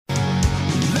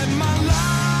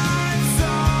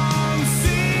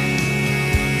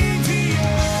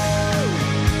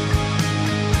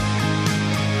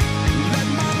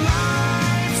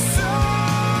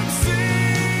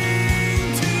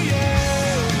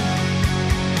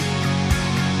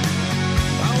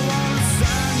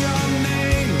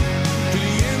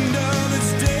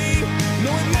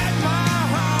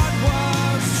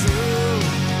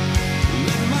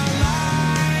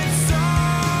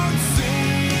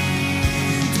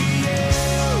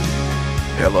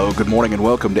Hello, good morning, and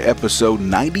welcome to episode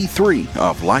 93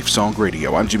 of Life Song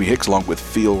Radio. I'm Jimmy Hicks along with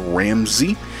Phil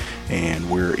Ramsey, and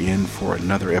we're in for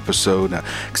another episode.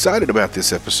 Excited about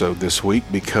this episode this week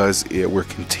because we're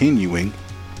continuing.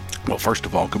 Well, first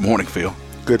of all, good morning, Phil.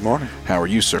 Good morning. How are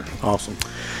you, sir? Awesome.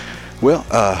 Well,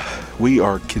 we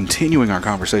are continuing our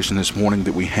conversation this morning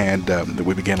that we had that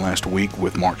we began last week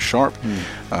with Mark Sharpe,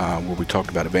 where we talked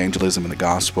about evangelism and the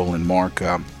gospel. And Mark,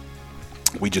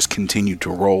 we just continued to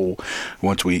roll.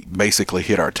 Once we basically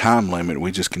hit our time limit,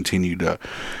 we just continued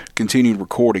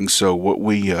recording. So what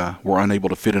we were unable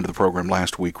to fit into the program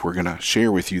last week, we're going to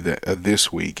share with you that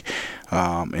this week,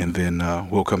 and then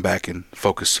we'll come back and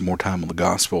focus some more time on the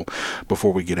gospel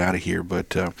before we get out of here.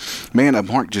 But man,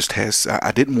 Mark just has.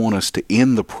 I didn't want us to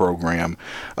end the program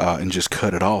and just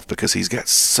cut it off because he's got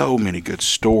so many good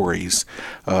stories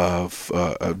of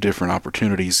different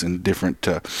opportunities and different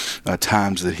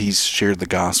times that he's shared the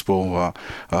gospel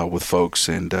with folks,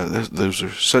 and those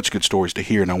are such good stories to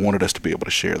hear, and I wanted us to be able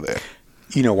to share that.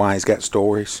 You know why he's got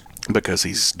stories? Because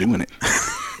he's doing it.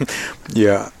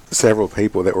 Yeah, several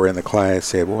people that were in the class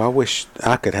said, well, I wish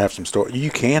I could have some stories. You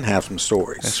can have some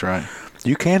stories. That's right.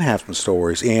 You can have some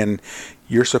stories, and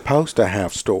you're supposed to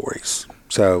have stories.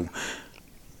 So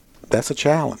that's a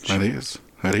challenge. That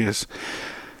is.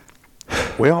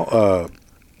 Well,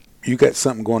 you got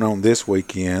something going on this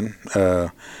weekend.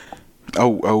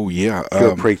 Oh yeah.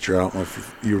 You're a preacher. I don't know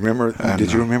if you remember.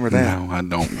 Did you remember that? No, I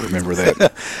don't remember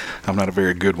that. I'm not a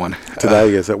very good one. Today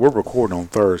is that we're recording on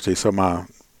Thursday, so my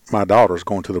daughter's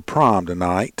going to the prom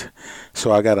tonight.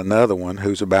 So I got another one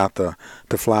who's about to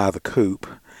fly the coop,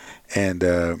 and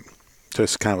so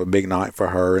it's kind of a big night for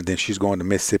her. And then she's going to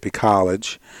Mississippi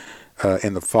College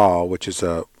in the fall, which is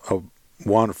a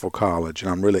wonderful college, and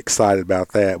I'm really excited about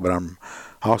that. But I'm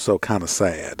also kind of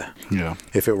sad. Yeah.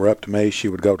 If it were up to me, she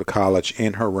would go to college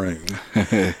in her room.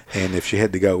 And if she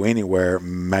had to go anywhere,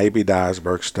 maybe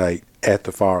Dyersburg State at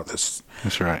the farthest.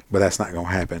 That's right. But that's not going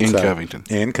to happen. In Covington.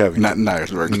 In Covington. Not in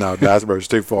Dyersburg. No, Dyersburg's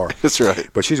too far. That's right.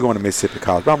 But she's going to Mississippi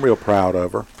College. But I'm real proud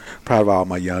of her. Proud of all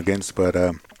my youngins. But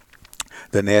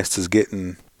the nest is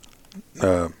getting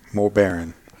more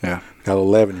barren. Yeah. Got an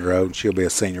 11-year-old, and she'll be a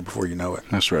senior before you know it.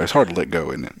 That's right. It's hard to let go,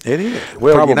 isn't it? It is.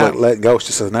 Well, Probably. You're not letting go. It's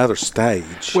just another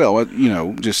stage. Well,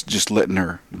 just letting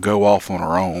her go off on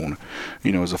her own.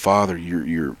 As a father,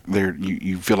 you're there.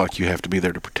 You feel like you have to be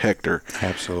there to protect her.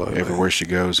 Absolutely. Everywhere she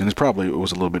goes, and it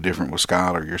was a little bit different with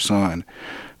Skylar, your son,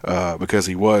 because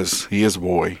he is a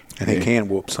boy. And he can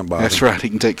whoop somebody. That's right. He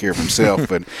can take care of himself,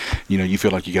 but you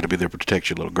feel like you got to be there to protect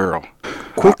your little girl.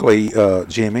 Quickly,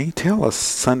 Jimmy, tell us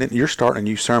Sunday. You're starting a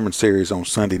new sermon series on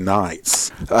Sunday nights.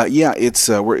 Yeah, it's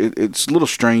a little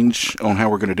strange on how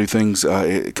we're going to do things.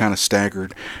 It kind of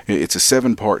staggered. It's a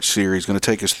 7-part series, going to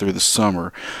take us through the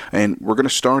summer, and we're going to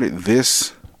start it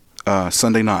this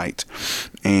Sunday night,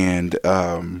 and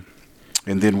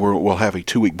then we'll have a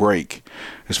 2-week break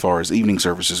as far as evening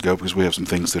services go, because we have some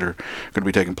things that are going to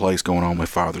be taking place going on with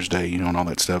Father's Day, and all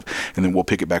that stuff. And then we'll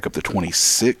pick it back up the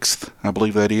 26th, I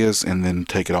believe that is, and then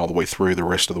take it all the way through, the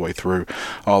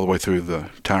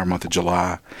entire month of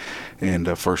July,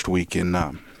 and first week in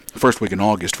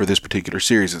August for this particular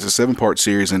series. It's a 7-part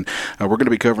series, and we're going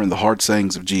to be covering the hard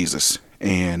sayings of Jesus.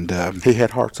 And he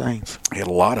had hard sayings. He had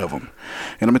a lot of them.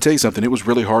 And I'm going to tell you something. It was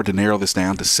really hard to narrow this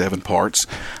down to 7 parts.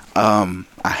 I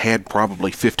had probably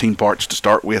 15 parts to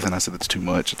start with, and I said, that's too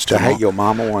much. It's too long. I hate your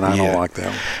mama one. I don't like that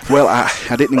one. Well,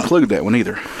 I didn't include that one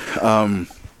either.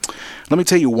 Let me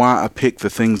tell you why I picked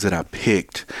the things that I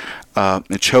picked. I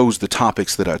chose the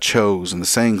topics that I chose and the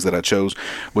sayings that I chose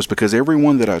was because every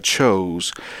one that I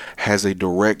chose has a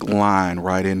direct line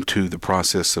right into the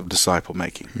process of disciple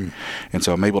making. And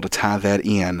so I'm able to tie that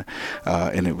in,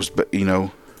 and it was,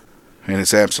 and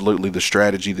it's absolutely the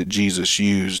strategy that Jesus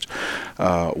used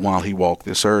while he walked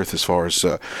this earth as far as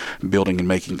building and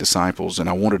making disciples. And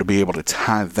I wanted to be able to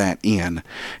tie that in.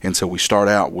 And so we start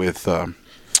out with,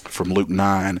 from Luke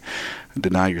 9,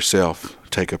 deny yourself,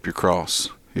 take up your cross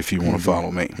if you want to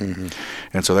follow me.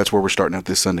 And so that's where we're starting out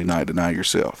this Sunday night, deny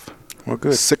yourself. Well,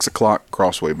 good. 6 o'clock,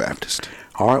 Crossway Baptist.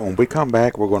 All right, when we come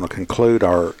back, we're going to conclude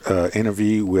our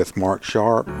interview with Mark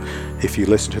Sharpe. If you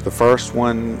listen to the first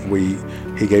one,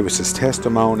 he gave us his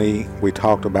testimony. We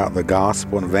talked about the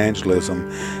gospel and evangelism,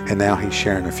 and now he's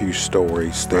sharing a few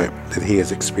stories that he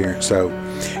has experienced. So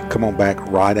come on back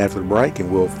right after the break, and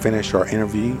we'll finish our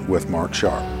interview with Mark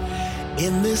Sharpe.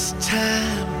 In this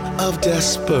time of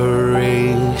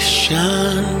desperation,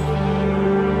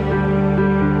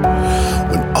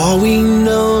 when all we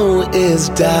know is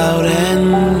doubt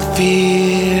and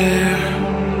fear,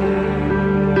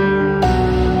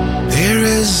 there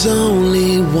is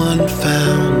only one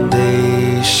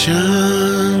foundation,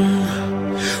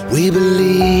 We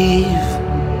believe.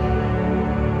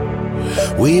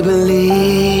 We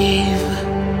believe.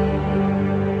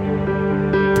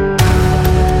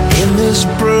 In this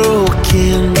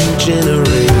broken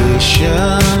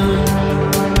generation,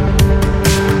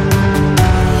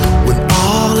 when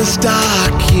all is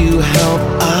dark, you help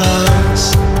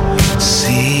us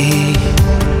see.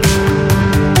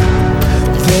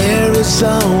 There is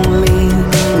only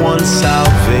one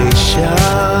salvation.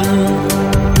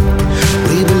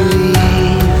 We believe.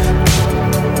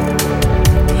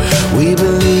 We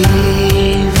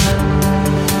believe.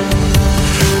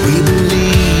 We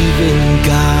believe in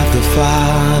God the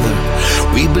Father.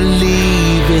 We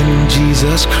believe in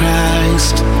Jesus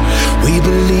Christ. We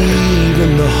believe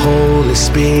in the Holy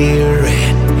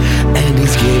Spirit, and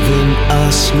He's given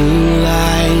us new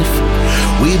life.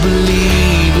 We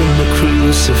believe in the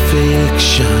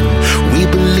crucifixion. We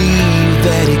believe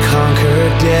that He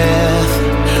conquered death.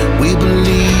 We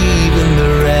believe in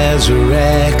the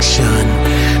resurrection,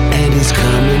 and He's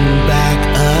coming back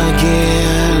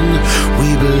again. We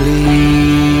believe.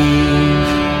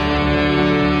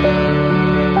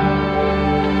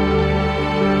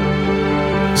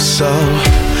 So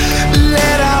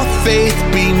let our faith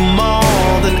be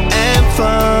more than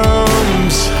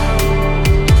anthems,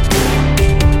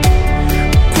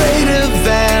 greater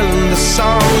than the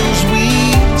songs we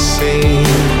sing.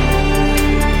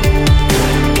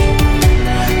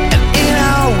 And in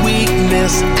our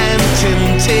weakness and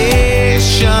temptations,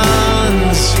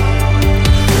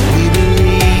 we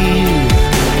believe.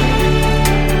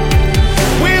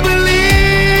 We believe.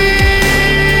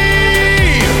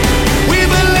 We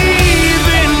believe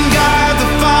in God the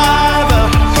Father.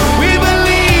 We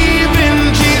believe in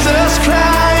Jesus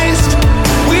Christ.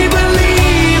 We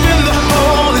believe in the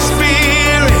Holy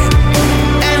Spirit,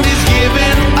 and He's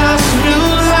given us new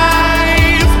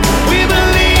life. We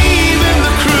believe in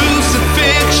the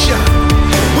crucifixion.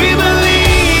 We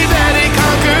believe that He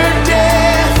conquered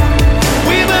death.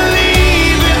 We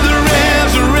believe in the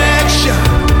resurrection,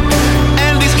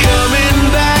 and He's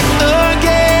coming back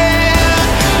again.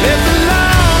 Let the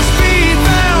lost be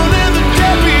found and the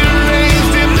dead be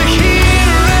raised in the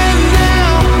here and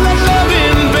now. Let love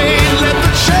invade. Let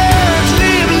the church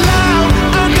live loud.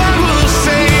 Our God will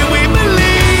say, we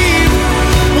believe.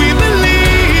 We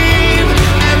believe.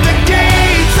 And the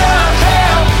gates of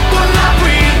hell will not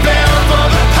prevail, for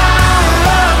the power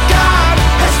of God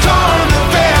has torn the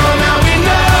veil. Now we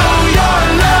know your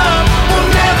love will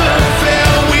never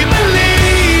fail. We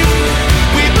believe.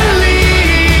 We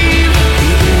believe. We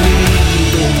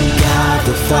believe in God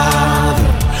the Father.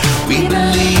 We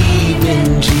believe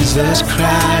in Jesus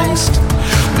Christ.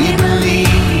 We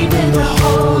believe in the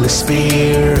Holy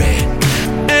Spirit,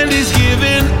 and He's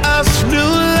given us new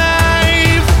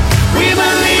life. We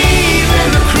believe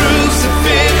in the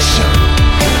crucifixion.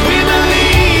 We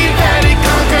believe that He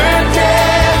conquered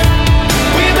death.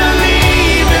 We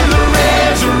believe in the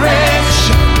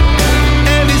resurrection,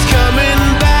 and He's coming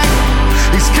back.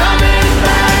 He's coming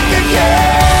back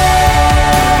again.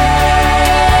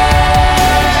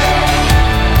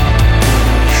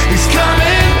 He's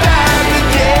coming back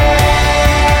again.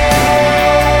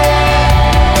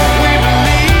 We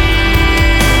believe.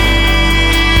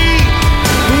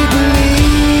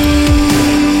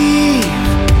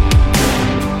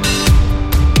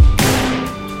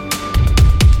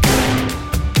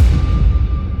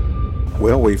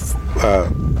 Well, we've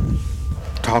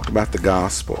talked about the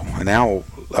gospel, and now,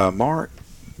 Mark,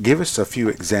 give us a few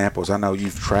examples. I know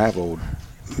you've traveled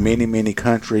many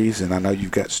countries, and I know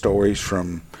you've got stories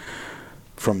from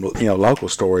local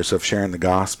stories of sharing the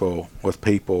gospel with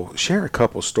people. Share a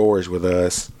couple stories with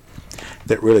us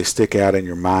that really stick out in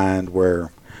your mind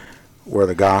where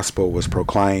the gospel was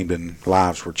proclaimed and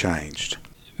lives were changed.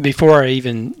 Before I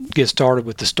even get started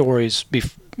with the stories,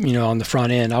 on the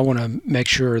front end, I want to make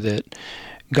sure that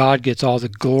God gets all the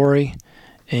glory,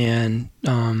 and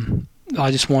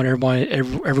I just want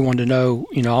everyone to know,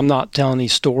 I'm not telling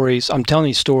these stories. I'm telling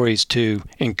these stories to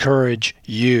encourage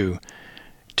you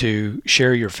to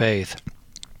share your faith.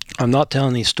 I'm not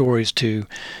telling these stories to,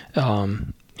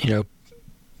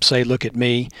 say, look at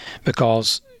me,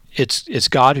 because it's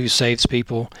God who saves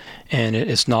people, and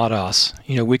it's not us.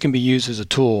 We can be used as a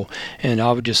tool, and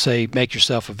I would just say make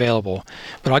yourself available.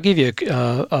 But I'll give you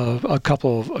a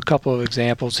couple of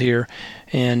examples here,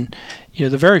 and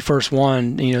the very first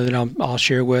one that I'll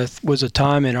share with was a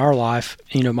time in our life,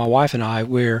 my wife and I,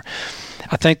 where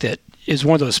I think that is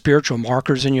one of those spiritual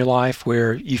markers in your life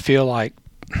where you feel like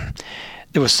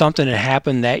there was something that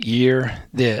happened that year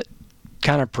that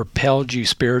kind of propelled you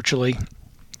spiritually.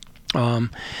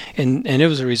 And it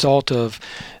was a result of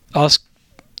us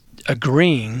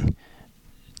agreeing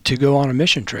to go on a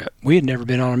mission trip. We had never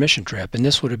been on a mission trip, and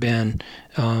this would have been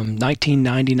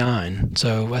 1999,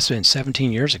 so that's been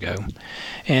 17 years ago.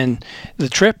 And the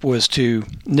trip was to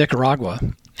Nicaragua,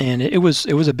 and it was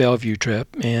a Bellevue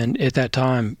trip. And at that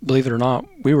time, believe it or not,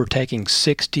 we were taking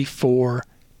 64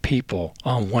 people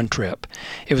on one trip.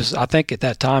 It was, I think, at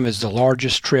that time, is the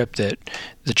largest trip that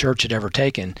the church had ever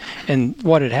taken. And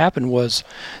what had happened was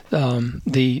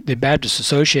the Baptist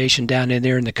Association down in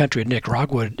there in the country of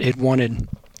Nicaragua had wanted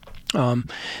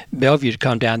Bellevue to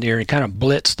come down there and kind of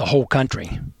blitz the whole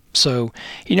country. So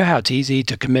you know how it's easy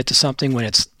to commit to something when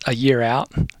it's a year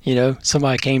out.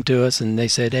 Somebody came to us and they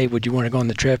said, "Hey, would you want to go on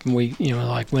the trip?" And we,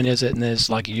 like, when is it? And then it's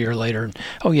like a year later, and,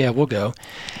 "Oh yeah, we'll go."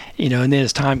 And then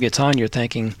as time gets on, you're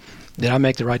thinking, "Did I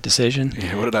make the right decision?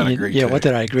 Yeah, what did I agree to? Yeah, what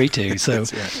did I agree to?" So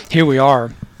right. Here we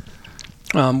are.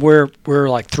 We're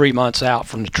like 3 months out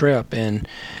from the trip, and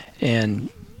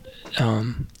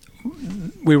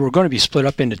we were going to be split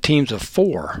up into teams of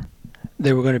 4.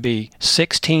 There were going to be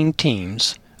 16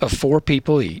 teams of 4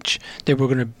 people each. They were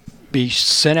going to be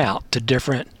sent out to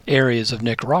different areas of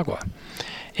Nicaragua.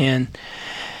 And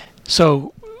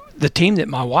so the team that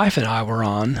my wife and I were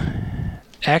on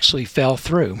actually fell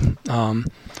through.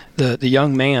 The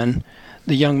young man,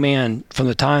 from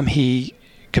the time he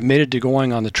committed to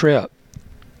going on the trip,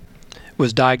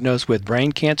 was diagnosed with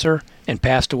brain cancer and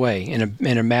passed away in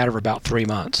a matter of about 3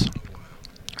 months.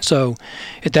 So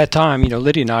at that time,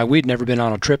 Lydia and I, we'd never been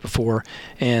on a trip before,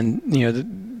 and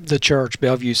the church,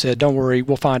 Bellevue, said, "Don't worry,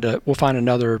 we'll find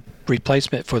another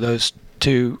replacement for those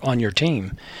 2 on your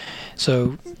team."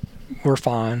 So we're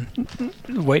fine,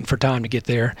 waiting for time to get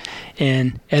there.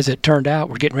 And as it turned out,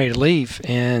 we're getting ready to leave,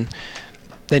 and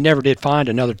they never did find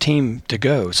another team to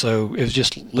go. So it was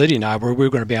just Lydia and I, where we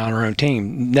were going to be on our own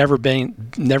team. Never been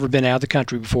out of the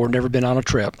country before, never been on a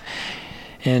trip.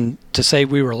 And to say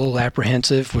we were a little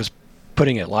apprehensive was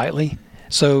putting it lightly.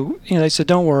 So, they said,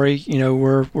 "Don't worry,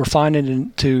 we're flying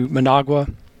into Managua,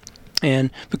 and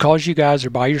because you guys are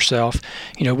by yourself,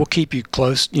 we'll keep you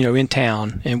close, in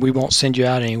town, and we won't send you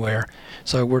out anywhere."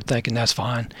 So we're thinking that's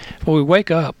fine. Well, we wake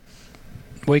up.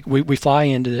 We fly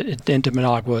into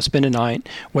Managua, spend the night,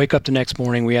 wake up the next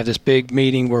morning. We have this big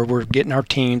meeting where we're getting our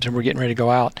teams and we're getting ready to go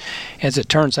out. As it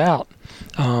turns out,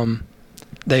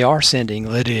 they are sending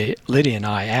Lydia and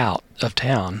I out of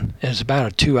town. It's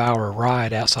about a 2-hour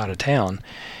ride outside of town,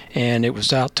 and it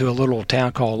was out to a little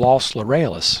town called Los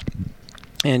Laureles.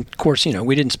 And of course,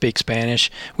 we didn't speak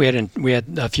Spanish. We had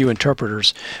a few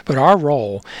interpreters, but our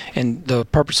role and the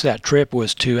purpose of that trip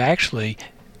was to actually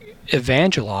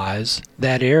evangelize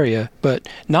that area, but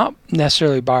not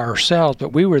necessarily by ourselves,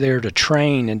 but we were there to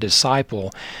train and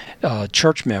disciple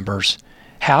church members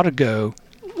how to go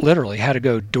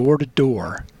door to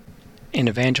door and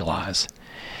evangelize.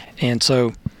 And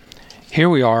so here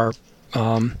we are,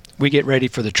 we get ready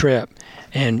for the trip.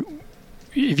 And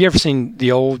have you ever seen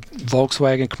the old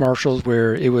Volkswagen commercials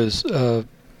where it was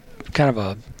kind of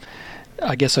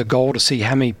a goal to see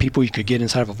how many people you could get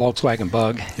inside of a Volkswagen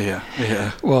Bug?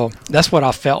 Yeah. Well, that's what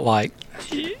I felt like.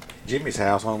 Jimmy's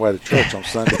house on the way to church on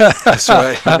Sunday. That's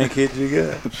right. How many kids you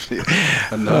got?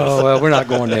 Oh, well, we're not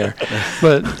going there.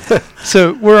 But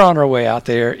so we're on our way out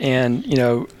there, and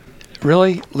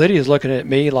really, Lydia's looking at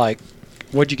me like,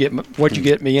 "What'd you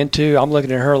get me into?" I'm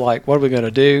looking at her like, "What are we going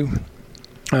to do?"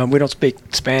 We don't speak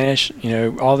Spanish,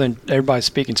 everybody's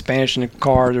speaking Spanish in the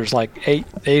car. There's like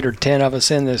eight or 10 of us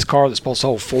in this car that's supposed to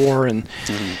hold 4,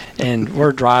 and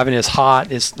we're driving. It's hot.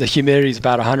 The humidity's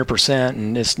about 100%,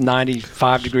 and it's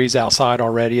 95 degrees outside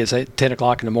already. It's 10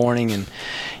 o'clock in the morning, and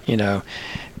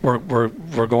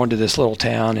we're going to this little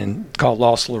town called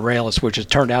Los Laureles, which has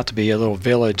turned out to be a little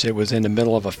village. It was in the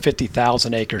middle of a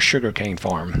 50,000-acre sugarcane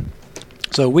farm.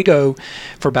 So we go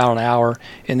for about an hour,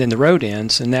 and then the road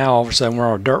ends, and now all of a sudden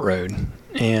we're on a dirt road,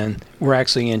 and we're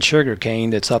actually in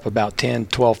sugarcane that's up about 10,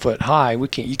 12 foot high.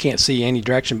 You can't see any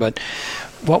direction, but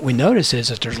what we notice is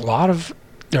that there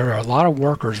are a lot of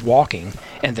workers walking,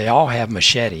 and they all have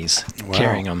machetes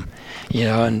carrying them,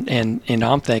 and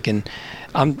I'm thinking,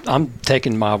 I'm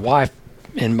taking my wife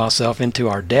and myself into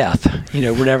our death.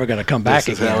 We're never going to come back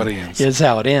again. This is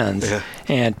how it ends. Yeah.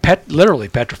 And literally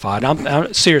petrified.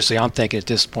 I'm seriously, I'm thinking at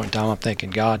this point in time, I'm thinking,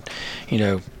 God,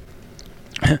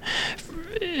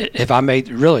 if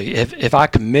I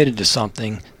committed to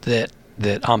something that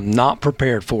I'm not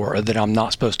prepared for, or that I'm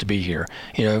not supposed to be here,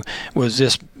 was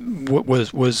this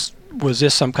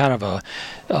some kind of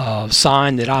a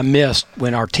sign that I missed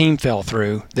when our team fell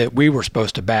through, that we were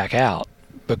supposed to back out,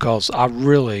 because I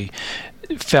really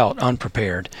felt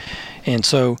unprepared. And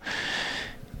so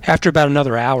after about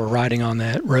another hour riding on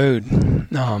that road,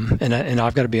 and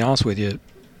I've got to be honest with you,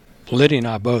 Lydia and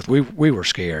I both, we were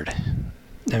scared.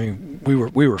 I mean, we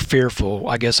were fearful,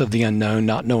 I guess, of the unknown,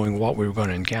 not knowing what we were going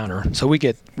to encounter. So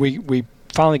we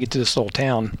finally get to this little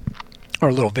town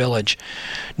or little village.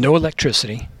 No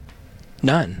electricity,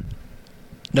 none.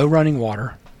 No running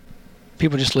water.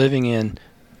 People just living in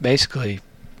basically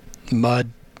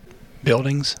mud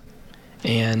buildings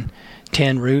and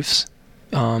tin roofs.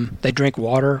 They drink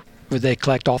water, but they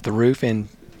collect off the roof in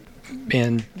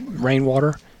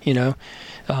rainwater.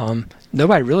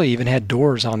 Nobody really even had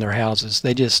doors on their houses.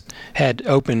 They just had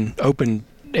open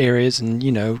areas,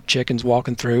 and chickens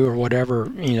walking through or whatever,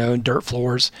 dirt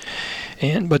floors.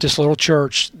 But this little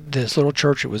church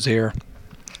that was there,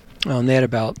 they had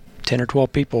about 10 or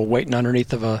 12 people waiting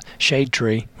underneath of a shade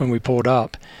tree when we pulled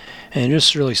up, and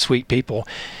just really sweet people.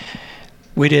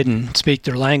 We didn't speak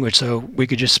their language, so we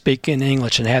could just speak in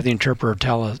English and have the interpreter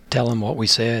tell them what we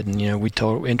said, and we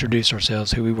introduced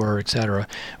ourselves, who we were, etc.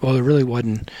 Well, there really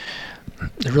wasn't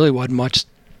much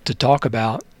to talk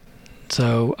about,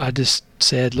 so I just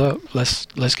said, look,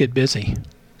 let's get busy.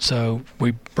 So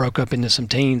we broke up into some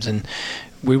teams, and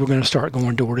we were going to start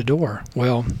going door to door.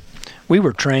 Well, we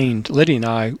were trained. Lydia and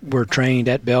I were trained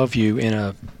at Bellevue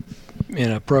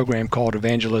in a program called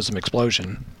Evangelism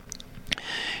Explosion.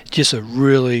 Just a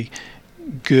really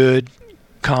good,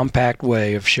 compact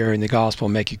way of sharing the gospel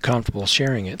and make you comfortable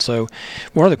sharing it. So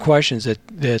one of the questions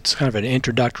that's kind of an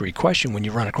introductory question when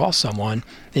you run across someone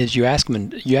is you ask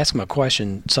them a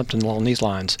question, something along these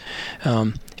lines.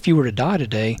 If you were to die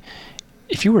today,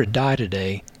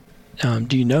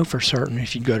 do you know for certain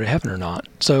if you'd go to heaven or not?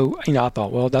 So, I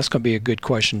thought, well, that's going to be a good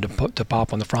question to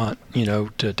pop on the front,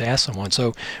 to ask someone.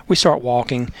 So we start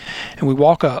walking, and we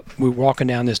walk up. We're walking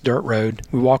down this dirt road.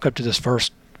 We walk up to this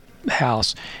first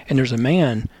house, and there's a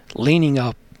man leaning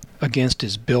up against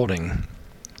his building.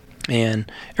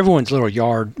 And everyone's little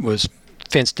yard was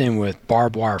fenced in with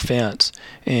barbed wire fence,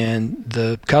 and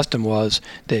the custom was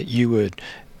that you would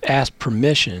ask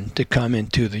permission to come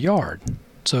into the yard.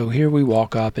 So here we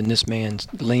walk up, and this man's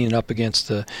leaning up against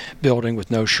the building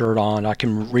with no shirt on. I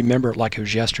can remember it like it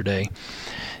was yesterday.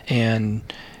 And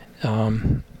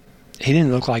he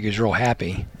didn't look like he was real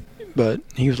happy, but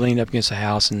he was leaning up against the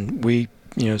house, and we,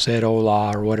 said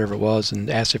hola or whatever it was, and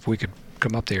asked if we could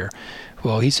come up there.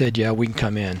 Well, he said, yeah, we can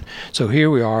come in. So here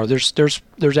we are. There's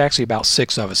actually about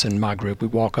 6 of us in my group. We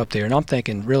walk up there, and I'm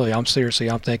thinking, I'm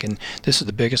thinking, this is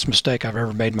the biggest mistake I've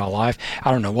ever made in my life.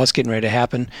 I don't know what's getting ready to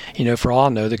happen. For all I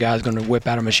know, the guy's going to whip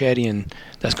out a machete, and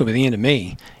that's going to be the end of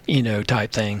me,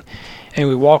 type thing. And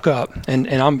we walk up, and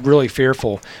I'm really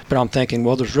fearful, but I'm thinking,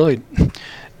 well, there's really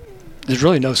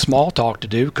no small talk to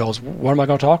do, because what am I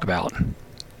going to talk about?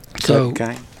 So,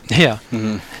 okay. Yeah.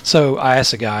 Mm-hmm. So I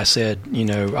asked the guy, I said,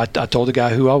 I told the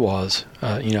guy who I was.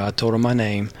 I told him my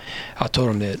name. I told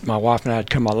him that my wife and I had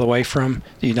come all the way from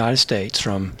the United States,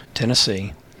 from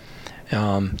Tennessee,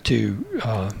 to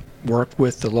work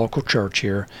with the local church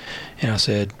here. And I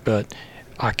said, but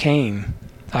I came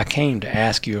to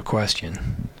ask you a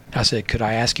question. I said, could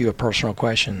I ask you a personal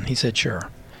question? He said, sure.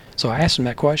 So I asked him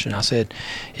that question. I said,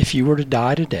 if you were to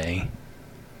die today,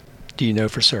 do you know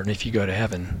for certain if you go to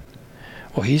heaven?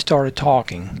 Well, he started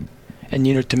talking,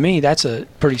 and to me that's a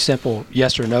pretty simple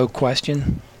yes or no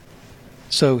question.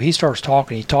 So he starts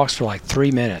talking. He talks for like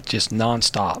 3 minutes, just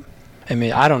nonstop. I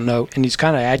mean, I don't know, and he's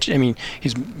kind of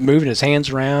he's moving his hands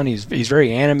around. He's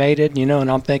very animated, and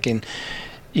I'm thinking,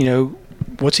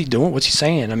 what's he doing? What's he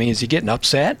saying? I mean, is he getting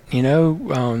upset?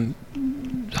 I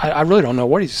really don't know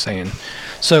what he's saying.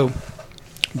 So,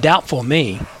 doubtful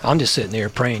me, I'm just sitting there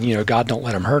praying, God, don't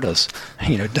let him hurt us,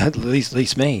 at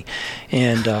least me.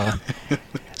 And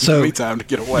so give me time to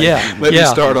get away. Yeah, Let me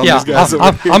start on these guys.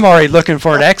 I'm already looking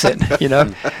for an exit,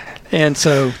 And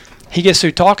so he gets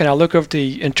through talking. I look over at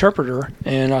the interpreter,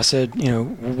 and I said,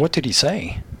 what did he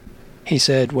say? He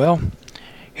said, well,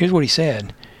 here's what he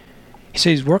said. He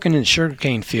said he's working in a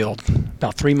sugarcane field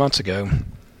about 3 months ago,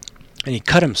 and he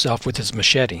cut himself with his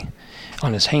machete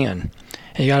on his hand.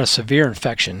 And he got a severe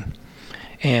infection,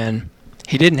 and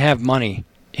he didn't have money.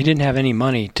 He didn't have any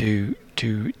money to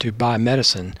buy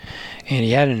medicine, and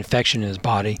he had an infection in his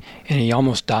body, and he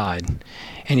almost died.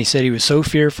 And he said he was so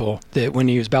fearful that when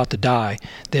he was about to die,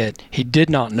 that he did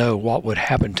not know what would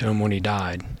happen to him when he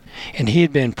died. And he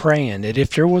had been praying that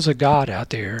if there was a God out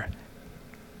there,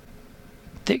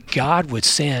 that God would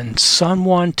send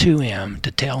someone to him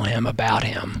to tell him about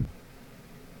him.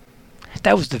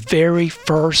 That was the very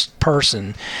first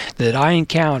person that I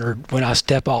encountered when I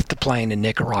stepped off the plane in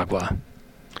Nicaragua.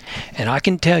 And I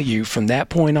can tell you from that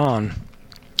point on,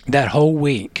 that whole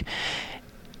week,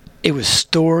 it was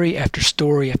story after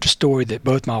story after story that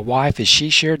both my wife, as she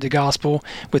shared the gospel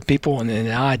with people, and then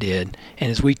I did,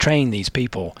 and as we trained these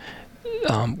people,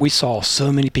 we saw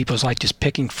so many people. It's like just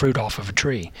picking fruit off of a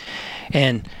tree.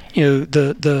 And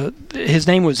his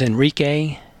name was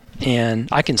Enrique, and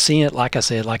I can see it, like I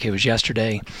said, like it was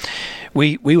yesterday.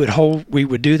 We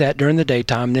would do that during the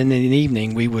daytime. Then in the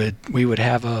evening we would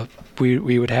have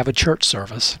a church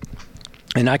service.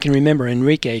 And I can remember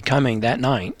Enrique coming that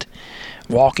night,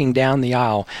 walking down the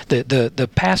aisle. The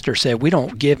pastor said, "We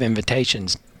don't give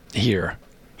invitations here.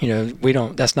 We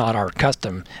don't. That's not our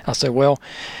custom." I said, "Well,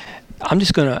 I'm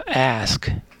just going to ask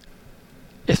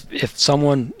if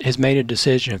someone has made a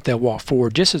decision, if they'll walk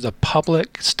forward, just as a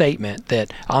public statement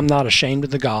that I'm not ashamed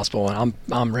of the gospel and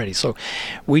I'm ready." So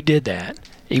we did that,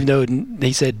 even though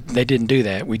he said they didn't do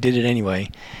that. We did it anyway.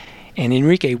 And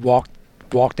Enrique walked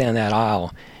down that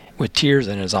aisle with tears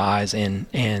in his eyes and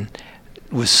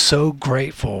was so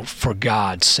grateful for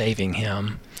God saving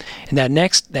him. And that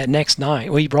next night,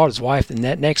 well, he brought his wife, and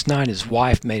that next night his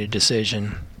wife made a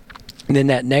decision. And then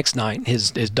that next night,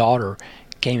 his daughter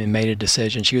came and made a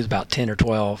decision. She was about 10 or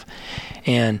 12.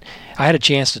 And I had a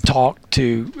chance to talk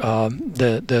to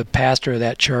the pastor of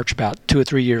that church about 2 or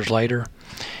 3 years later.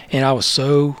 And I was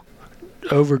so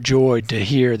overjoyed to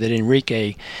hear that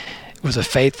Enrique was a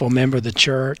faithful member of the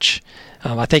church.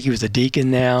 I think he was a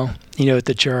deacon now, at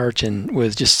the church, and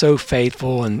was just so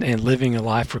faithful and living a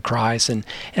life for Christ. And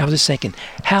I was just thinking,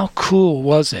 how cool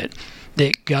was it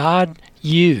that God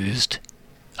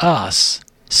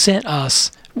sent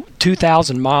us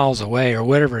 2,000 miles away or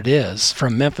whatever it is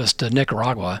from Memphis to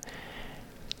Nicaragua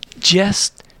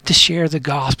just to share the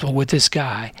gospel with this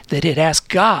guy that had asked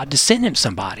God to send him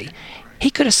somebody. He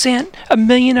could have sent 1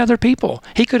 million other people.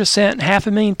 He could have sent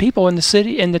 500,000 people in the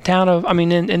city, in the town of,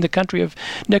 in the country of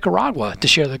Nicaragua to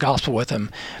share the gospel with him.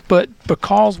 But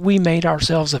because we made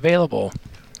ourselves available,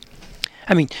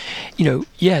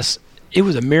 yes, it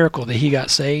was a miracle that he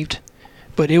got saved,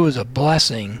 but it was a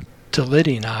blessing to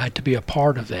Liddy and I to be a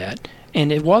part of that. And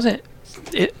the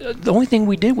only thing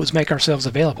we did was make ourselves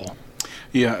available.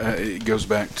 Yeah, it goes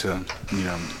back to,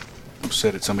 I've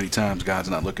said it so many times, God's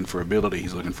not looking for ability,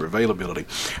 he's looking for availability.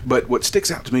 But what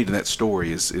sticks out to me to that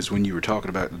story is when you were talking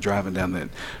about driving down that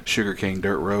sugarcane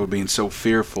dirt road, being so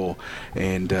fearful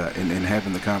and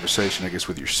having the conversation, I guess,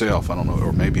 with yourself, I don't know,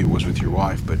 or maybe it was with your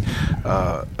wife, but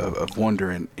of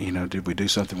wondering, did we do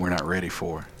something we're not ready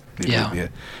for? Yeah.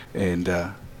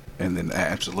 And then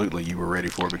absolutely you were ready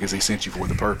for it because he sent you for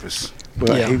the purpose.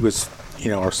 Well, Yeah. he was,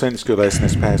 our Sunday school lesson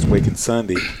this past week and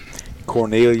Sunday,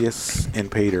 Cornelius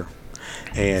and Peter.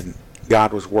 And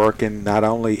God was working not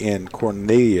only in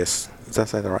Cornelius, did I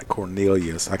say that right?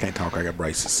 Cornelius. I can't talk, I got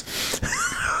braces.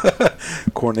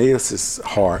 Cornelius'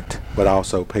 heart, but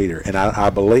also Peter. And I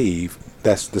believe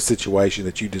that's the situation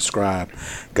that you described.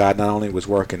 God not only was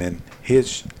working in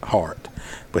his heart,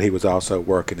 but he was also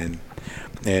working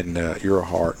in your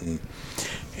heart.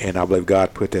 And I believe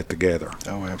God put that together.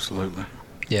 Oh, absolutely.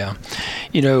 Yeah.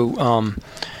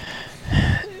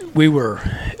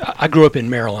 I grew up in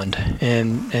Maryland,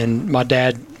 and my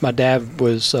dad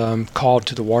was called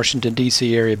to the Washington,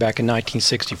 D.C. area back in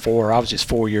 1964. I was just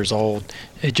 4 years old.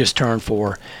 It just turned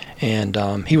 4.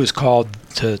 And he was called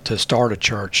to start a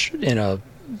church in a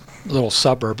little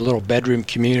suburb, little bedroom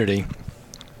community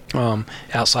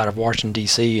outside of Washington,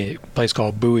 D.C., a place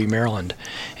called Bowie, Maryland.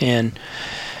 And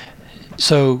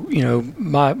so,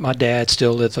 my dad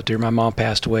still lives up there. My mom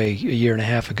passed away a year and a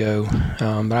half ago,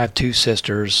 but I have 2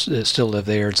 sisters that still live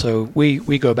there. So we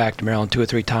go back to Maryland 2 or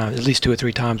 3 times, at least 2 or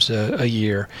 3 times a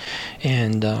year.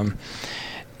 And,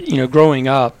 growing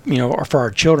up, or for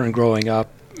our children growing up,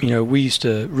 we used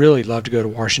to really love to go to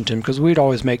Washington because we'd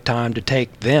always make time to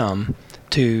take them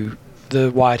to the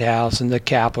White House and the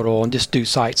Capitol and just do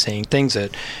sightseeing, things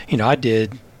that, I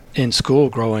did in school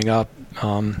growing up.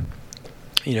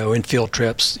 In field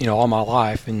trips, all my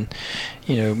life. And,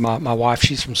 my wife,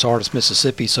 she's from Sardis,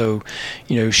 Mississippi, so,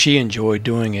 she enjoyed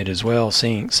doing it as well,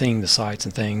 seeing the sights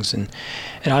and things. And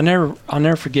I'll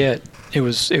never forget, it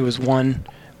was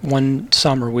one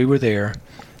summer we were there,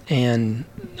 and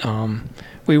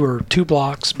we were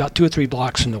about 2 or 3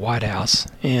 blocks from the White House.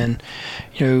 And,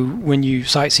 when you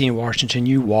sightsee in Washington,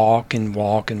 you walk and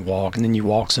walk and walk, and then you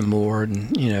walk some more,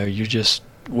 and, you're just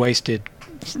wasted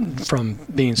from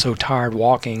being so tired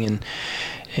walking,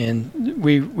 and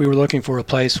we were looking for a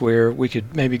place where we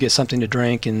could maybe get something to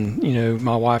drink, and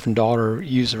my wife and daughter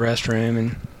used the restroom,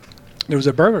 and there was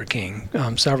a Burger King,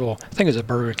 I think it was a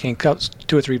Burger King 2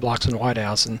 or 3 blocks from the White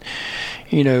House. And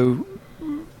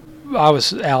I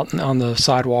was out on the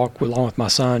sidewalk along with my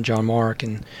son John Mark,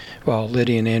 and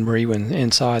Lydia and Anne Marie went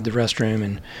inside the restroom,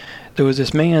 and there was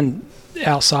this man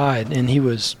outside, and he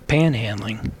was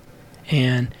panhandling,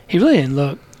 and he really didn't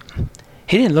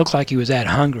look like he was that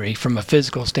hungry from a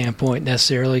physical standpoint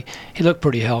necessarily. He looked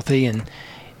pretty healthy, and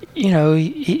he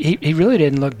really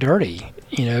didn't look dirty,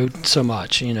 so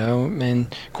much, and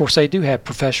of course they do have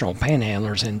professional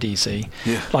panhandlers in DC,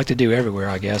 like they do everywhere,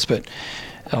 I guess. But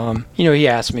he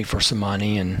asked me for some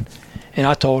money, and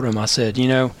I told him, I said,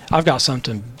 I've got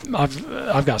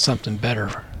something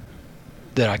better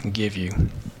that I can give you.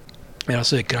 And I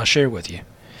said, can I share with you?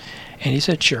 And he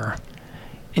said, sure.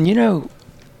 And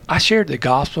I shared the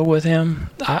gospel with him.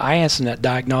 I asked him that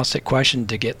diagnostic question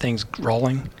to get things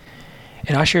rolling.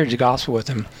 And I shared the gospel with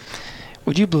him.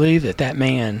 Would you believe that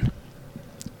man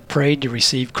prayed to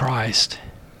receive Christ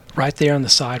right there on the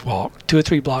sidewalk, 2 or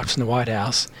 3 blocks from the White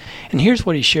House? And here's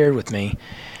what he shared with me.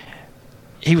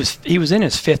 He was in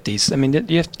his 50s. I mean,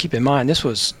 you have to keep in mind, this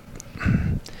was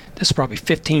probably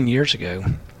 15 years ago.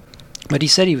 But he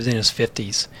said he was in his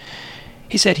 50s.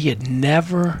 He said he had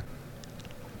never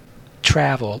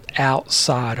traveled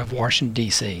outside of Washington,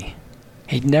 D.C.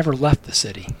 He'd never left the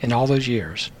city in all those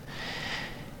years.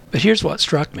 But here's what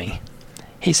struck me.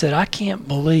 He said, I can't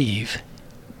believe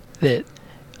that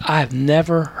I have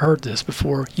never heard this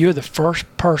before. You're the first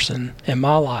person in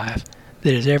my life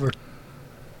that has ever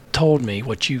told me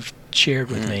what you've shared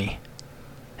with me.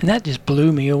 And that just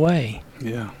blew me away.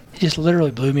 Yeah. It just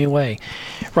literally blew me away.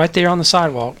 Right there on the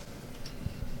sidewalk,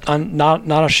 I'm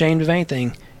not ashamed of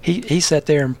anything. He sat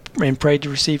there and prayed to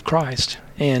receive Christ.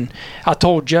 And I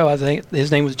told Joe, I think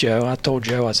his name was Joe, I told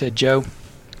Joe, I said, Joe,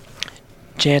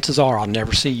 chances are I'll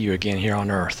never see you again here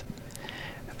on earth.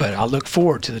 But I look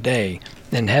forward to the day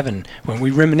in heaven when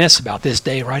we reminisce about this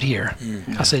day right here.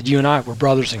 Mm-hmm. I said, you and I were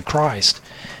brothers in Christ.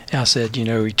 And I said,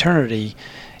 eternity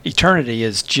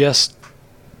is just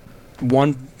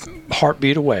one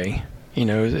heartbeat away.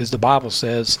 As the Bible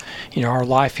says, our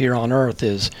life here on earth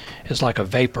is like a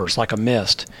vapor, it's like a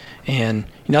mist. And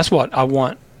that's what I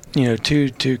want,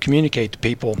 to communicate to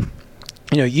people.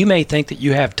 You may think that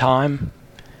you have time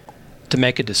to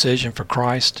make a decision for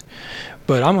Christ,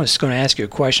 but I'm just going to ask you a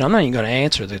question. I'm not even going to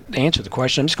answer the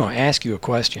question. I'm just going to ask you a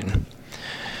question.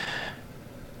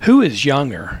 Who is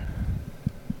younger?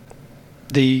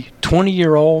 The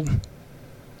 20-year-old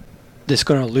that's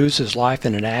going to lose his life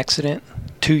in an accident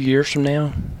 2 years from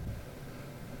now,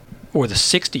 or the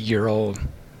 60-year-old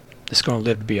that's going to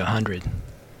live to be 100?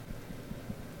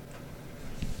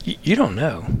 You don't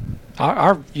know.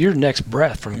 Your next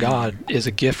breath from God is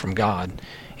a gift from God.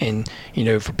 And,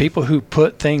 for people who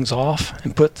put things off,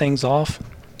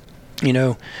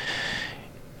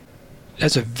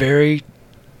 that's a very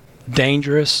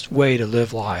dangerous way to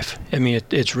live life. I mean,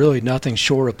 it's really nothing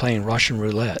short of playing Russian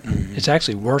roulette. Mm-hmm. It's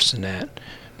actually worse than that,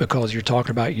 because you're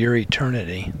talking about your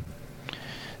eternity.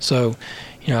 So,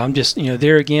 I'm just,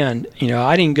 there again,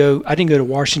 I didn't go to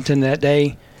Washington that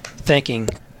day thinking,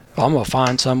 I'm going to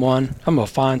find someone.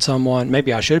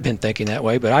 Maybe I should have been thinking that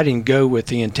way, but I didn't go with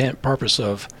the intent purpose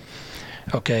of,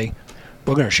 okay,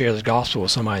 we're going to share the gospel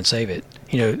with somebody and save it.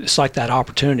 It's like that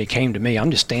opportunity came to me.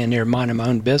 I'm just standing there minding my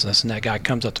own business, and that guy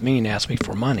comes up to me and asks me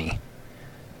for money.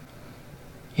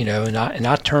 And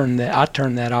I turned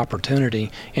that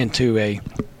opportunity into I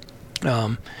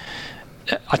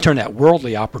turned that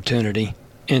worldly opportunity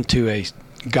into a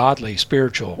godly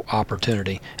spiritual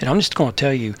opportunity. And I'm just going to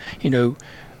tell you,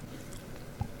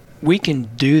 we can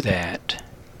do that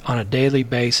on a daily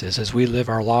basis as we live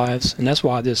our lives. And that's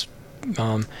why this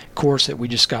course that we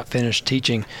just got finished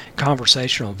teaching,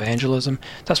 conversational evangelism,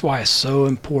 that's why it's so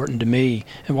important to me,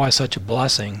 and why it's such a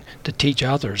blessing to teach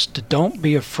others to don't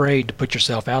be afraid to put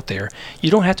yourself out there. You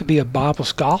don't have to be a Bible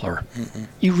scholar. Mm-mm.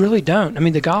 You really don't. I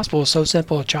mean, the gospel is so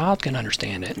simple a child can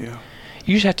understand it. Yeah.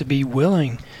 You just have to be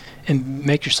willing and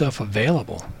make yourself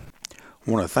available. I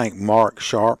want to thank Mark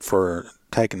Sharpe for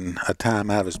taking a time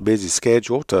out of his busy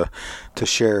schedule to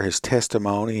share his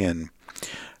testimony and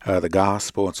the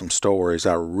gospel and some stories.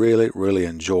 I really, really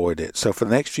enjoyed it. So for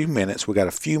the next few minutes, we got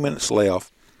a few minutes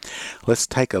left. Let's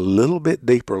take a little bit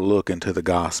deeper look into the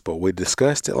gospel. We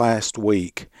discussed it last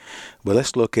week, but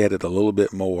let's look at it a little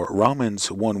bit more. Romans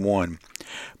 1:1.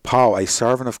 Paul, a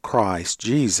servant of Christ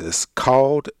Jesus,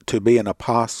 called to be an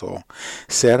apostle,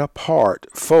 set apart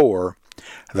for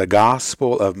the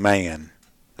gospel of man.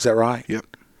 Is that right? Yep.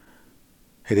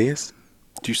 It is?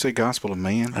 Did you say gospel of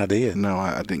man? I did. No,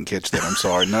 I didn't catch that. I'm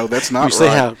sorry. No, that's not right. You see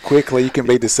how quickly you can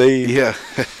be deceived? Yeah.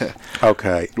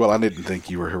 Okay. Well, I didn't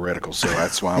think you were heretical, so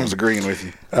that's why I was agreeing with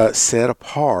you. Set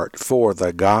apart for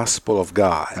the gospel of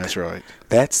God. That's right.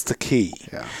 That's the key.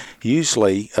 Yeah.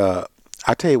 Usually,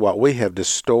 I tell you what, we have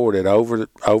distorted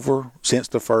over since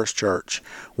the first church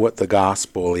what the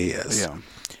gospel is. Yeah.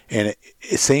 And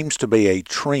it seems to be a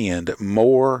trend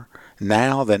more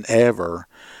now than ever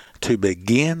to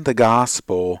begin the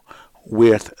gospel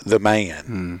with the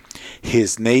man.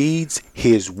 His needs,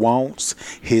 his wants,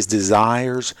 his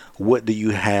desires. What do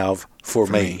you have for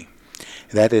me?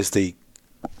 That is the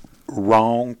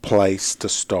wrong place to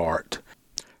start.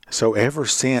 So ever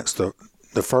since the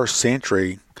first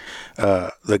century,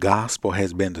 the gospel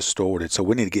has been distorted. So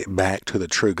we need to get back to the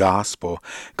true gospel.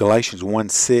 Galatians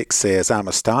 1:6 says, I'm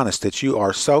astonished that you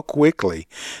are so quickly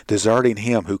deserting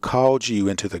him who called you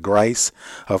into the grace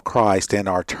of Christ and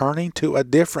are turning to a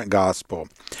different gospel.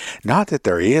 Not that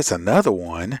there is another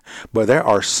one, but there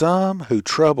are some who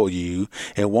trouble you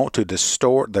and want to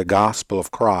distort the gospel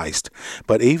of Christ.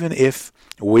 But even if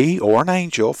we or an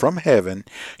angel from heaven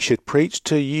should preach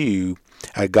to you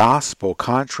a gospel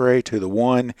contrary to the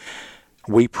one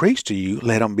we preach to you,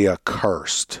 let him be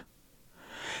accursed.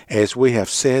 As we have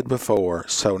said before,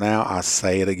 so now I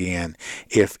say it again.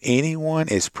 If anyone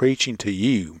is preaching to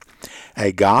you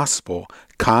a gospel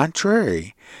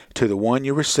contrary to the one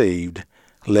you received,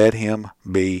 let him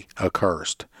be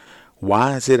accursed.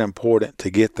 Why is it important to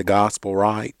get the gospel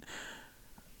right?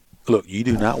 Look, you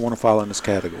do not want to fall in this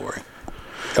category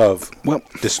of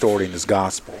distorting this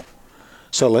gospel.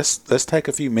 So let's take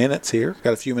a few minutes here.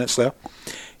 Got a few minutes left,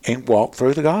 and walk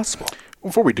through the gospel.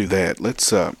 Before we do that,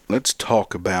 let's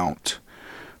talk about.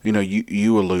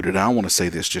 You alluded. I want to say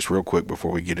this just real quick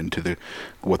before we get into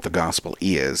what the gospel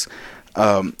is.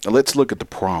 Let's look at the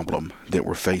problem that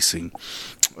we're facing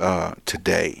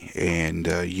today, and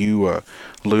you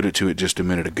alluded to it just a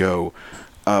minute ago.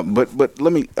 But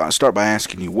let me start by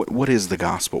asking you, what is the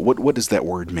gospel? What does that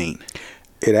word mean?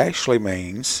 It actually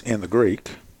means, in the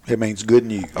Greek, it means good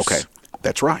news. Okay,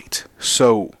 that's right.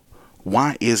 So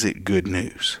why is it good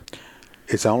news?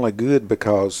 It's only good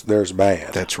because there's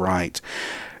bad. That's right.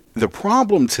 The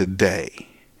problem today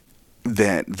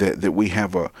that we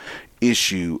have a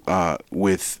issue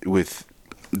with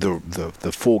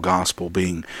the full gospel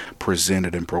being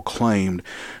presented and proclaimed,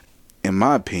 in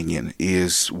my opinion,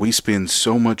 is we spend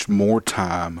so much more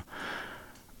time.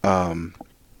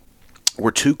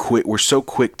 We're so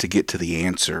quick to get to the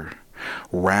answer,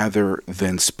 rather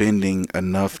than spending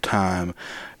enough time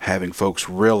having folks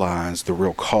realize the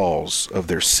real cause of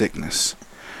their sickness.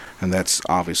 And that's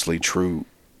obviously true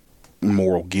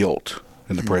moral guilt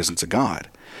in the presence of God.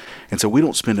 And so we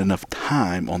don't spend enough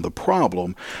time on the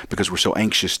problem because we're so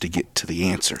anxious to get to the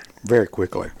answer. Very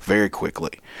quickly. Very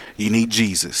quickly. You need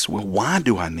Jesus. Well, why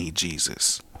do I need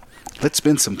Jesus? Let's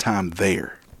spend some time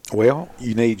there. Well,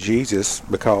 you need Jesus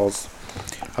because,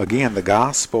 again, the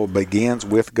gospel begins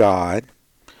with God,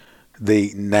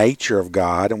 the nature of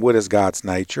God. And what is God's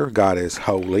nature? God is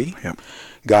holy. Yep.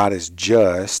 God is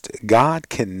just. God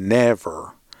can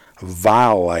never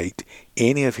violate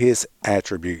any of his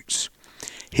attributes.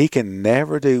 He can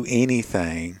never do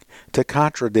anything to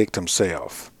contradict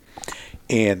himself.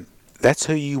 And that's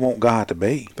who you want God to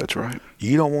be. That's right.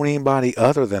 You don't want anybody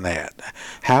other than that.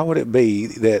 How would it be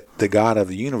that the God of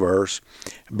the universe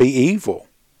be evil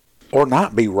or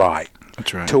not be right?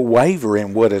 That's right. To waver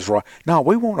in what is right. No,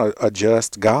 we want a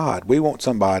just God. We want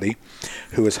somebody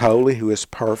who is holy, who is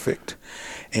perfect.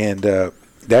 And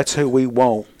that's who we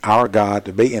want our God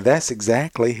to be. And that's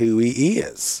exactly who he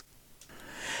is.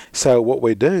 So what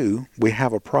we do, we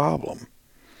have a problem.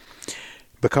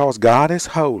 Because God is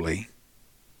holy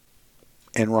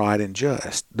and right and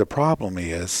just. The problem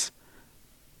is,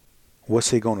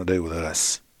 what's he going to do with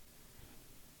us?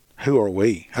 Who are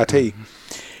we? I tell you,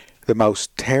 the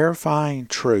most terrifying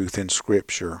truth in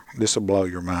Scripture, this will blow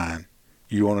your mind.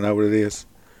 You want to know what it is?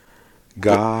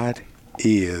 God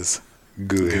is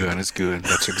good. Good, it's good.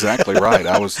 That's exactly right.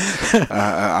 I was.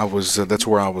 That's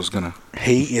where I was gonna.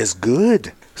 He is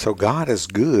good. So God is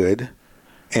good.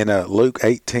 In Luke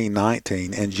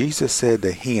 18:19, and Jesus said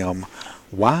to him,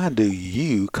 "Why do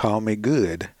you call me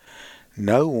good?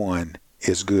 No one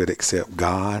is good except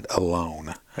God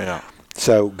alone." Yeah.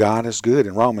 So God is good.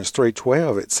 In Romans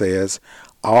 3:12 it says,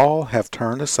 "All have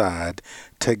turned aside;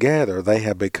 together they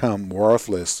have become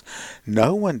worthless.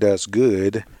 No one does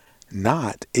good,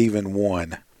 not even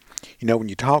one." You know, when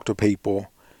you talk to people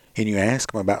and you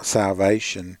ask them about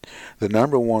salvation, the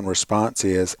number one response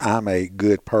is, "I'm a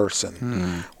good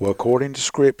person." Well, according to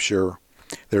Scripture,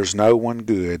 there's no one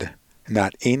good,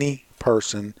 not any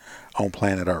person on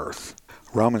planet Earth.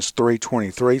 Romans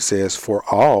 3:23 says, "For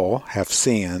all have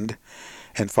sinned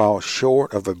and fall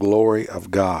short of the glory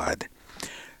of God."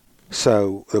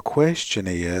 So the question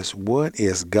is, what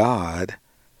is God,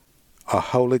 a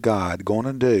holy God, going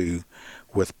to do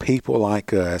with people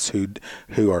like us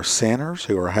who are sinners,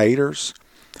 who are haters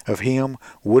of him,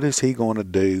 what is he going to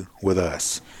do with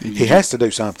us? He has to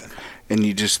do something. And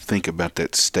you just think about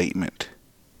that statement.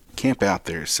 Camp out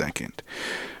there a second.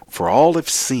 For all have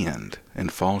sinned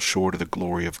and fall short of the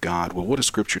glory of God. Well, what does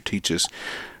Scripture teach us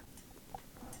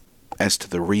as to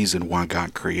the reason why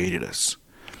God created us?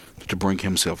 To bring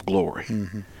himself glory.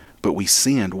 Mm-hmm. But we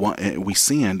sinned,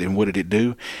 and what did it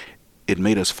do? It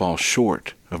made us fall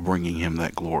short of bringing him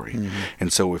that glory. Mm-hmm.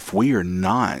 And so if we are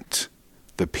not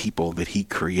the people that he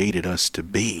created us to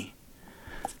be,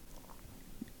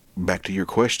 back to your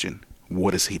question,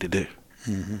 what is he to do?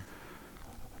 Mm-hmm.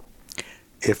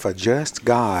 If a just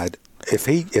God, if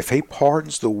he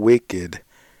pardons the wicked,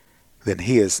 then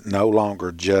he is no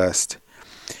longer just.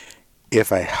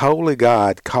 If a holy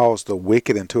God calls the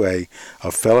wicked into a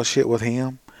fellowship with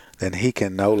him, then he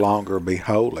can no longer be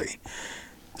holy.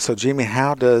 So, Jimmy,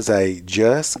 how does a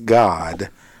just God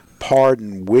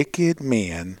pardon wicked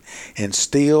men and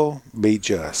still be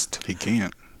just? He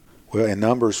can't. Well, in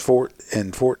Numbers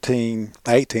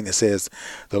 14:18, it says,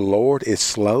 "The Lord is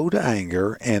slow to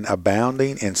anger and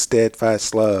abounding in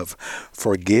steadfast love,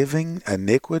 forgiving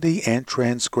iniquity and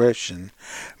transgression,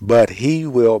 but he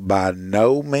will by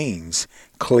no means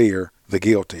clear the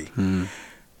guilty." Mm.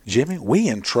 Jimmy, we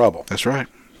in trouble. That's right.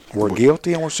 We're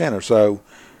guilty and we're sinners, so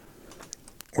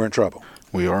we're in trouble.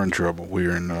 We are in trouble. We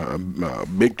are in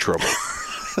big trouble.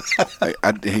 We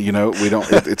don't.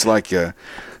 It's like,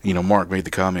 Mark made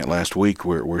the comment last week.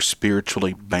 We're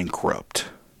spiritually bankrupt,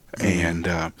 and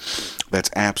that's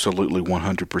absolutely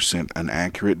 100% an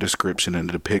accurate description and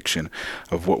a depiction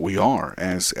of what we are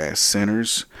as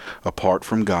sinners. Apart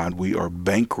from God, we are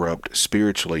bankrupt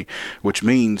spiritually, which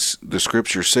means the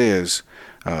Scripture says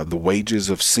the wages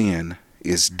of sin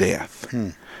is death.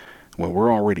 Well,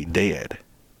 we're already dead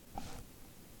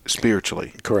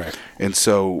spiritually. Correct. And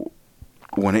so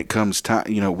when it comes time,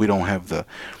 we don't have the,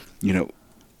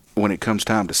 when it comes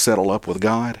time to settle up with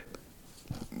God,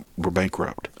 we're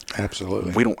bankrupt.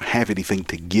 Absolutely. We don't have anything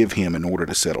to give him in order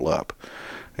to settle up.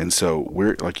 And so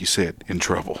we're, like you said, in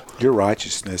trouble. Your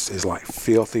righteousness is like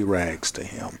filthy rags to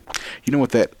him. You know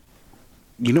what that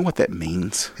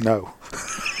means? No.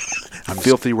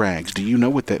 Filthy rags. Do you know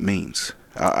what that means?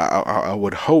 I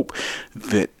would hope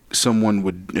that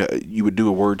someone you would do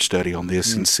a word study on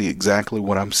this and see exactly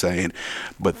what I'm saying.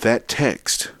 But that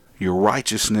text, your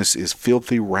righteousness is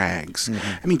filthy rags. Mm-hmm.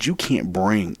 That means you can't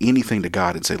bring anything to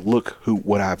God and say, look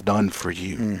what I've done for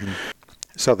you. Mm-hmm.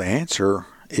 So the answer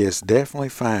is definitely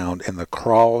found in the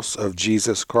cross of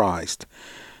Jesus Christ.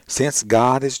 Since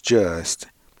God is just,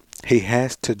 he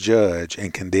has to judge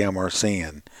and condemn our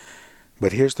sin.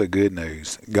 But here's the good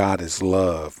news. God is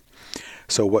love.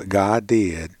 So what God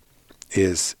did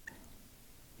is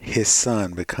his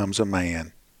son becomes a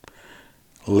man,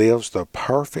 lives the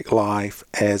perfect life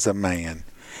as a man,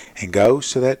 and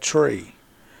goes to that tree.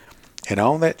 And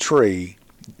on that tree,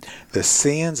 the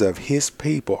sins of his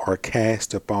people are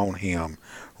cast upon him,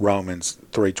 Romans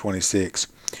 3:26.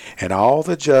 And all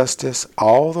the justice,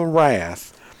 all the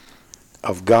wrath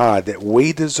of God that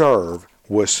we deserve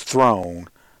was thrown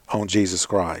on Jesus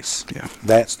Christ. Yeah.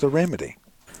 That's the remedy.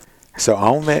 So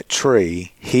on that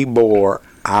tree, he bore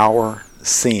our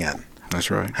sin.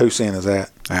 That's right. Whose sin is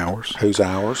that? Ours. Who's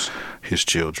ours? His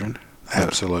children.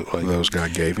 Absolutely. Those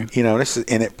God gave him.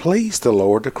 And it pleased the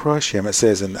Lord to crush him. It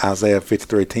says in Isaiah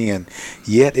 53:10,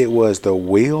 "Yet it was the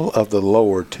will of the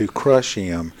Lord to crush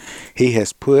him. He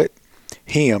has put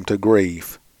him to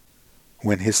grief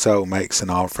when his soul makes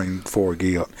an offering for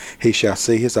guilt. He shall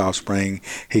see his offspring.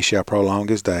 He shall prolong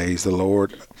his days.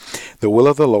 The will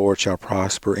of the Lord shall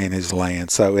prosper in his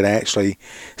land." So it actually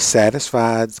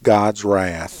satisfies God's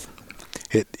wrath.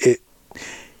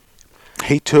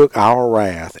 He took our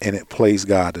wrath, and it pleased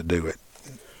God to do it.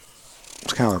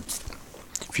 It's kind of,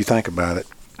 if you think about it,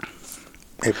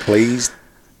 it pleased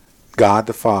God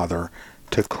the Father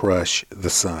to crush the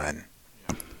Son.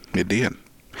 It did.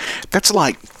 That's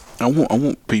like, I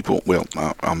want people, well,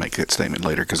 I'll make that statement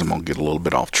later because I'm going to get a little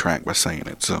bit off track by saying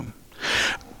it. So,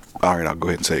 all right, I'll go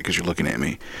ahead and say it because you're looking at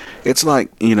me. It's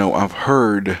like, I've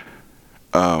heard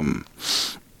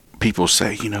people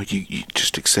say, you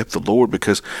just accept the Lord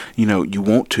because, you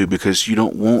want to, because you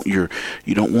don't want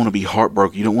to be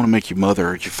heartbroken. You don't want to make your mother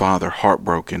or your father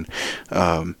heartbroken.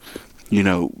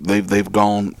 They've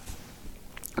gone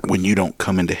when you don't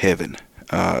come into heaven.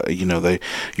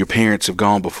 Your parents have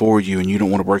gone before you, and you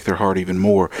don't want to break their heart even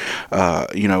more,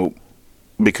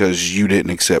 because you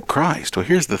didn't accept Christ. Well,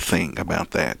 here's the thing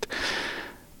about that.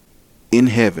 In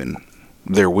heaven,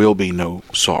 there will be no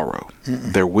sorrow.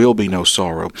 Mm-mm. There will be no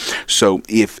sorrow. So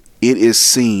if it is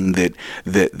seen that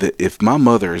if my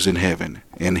mother is in heaven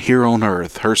and here on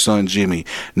earth her son Jimmy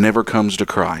never comes to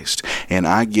Christ and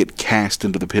I get cast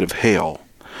into the pit of hell,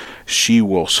 she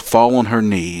will fall on her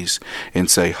knees and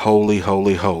say, "Holy,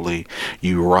 holy, holy,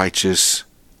 you righteous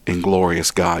and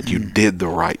glorious God, you did the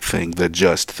right thing, the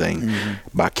just thing,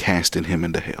 by casting him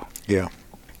into hell." Yeah.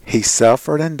 He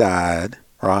suffered and died,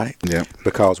 right? Yeah.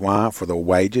 Because why? For the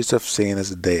wages of sin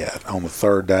is death. On the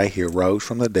third day he arose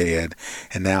from the dead,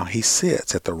 and now he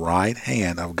sits at the right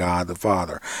hand of God the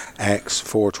Father. Acts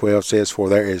 4:12 says, "For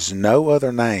there is no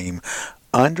other name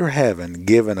under heaven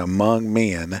given among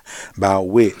men by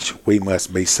which we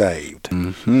must be saved."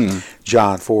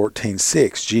 John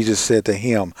 14:6, Jesus said to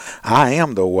him, "I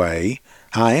am the way,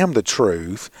 I am the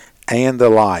truth, and the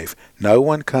life. No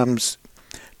one comes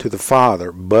to the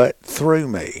Father but through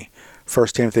me."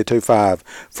 1 Timothy 2:5,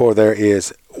 "For there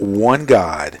is one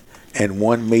God and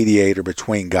one mediator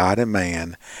between God and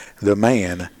man, the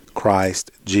man Christ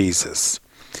Jesus."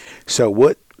 So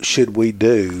what should we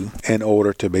do in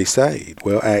order to be saved?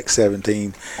 Well, Acts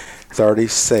 17:30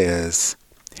 says,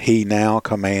 "He now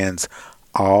commands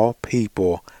all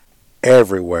people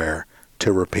everywhere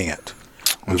to repent."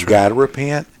 We've got to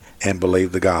repent and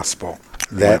believe the gospel.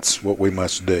 That's what we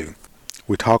must do.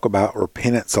 We talk about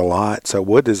repentance a lot. So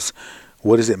what does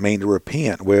it mean to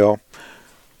repent? Well,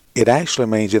 it actually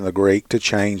means in the Greek to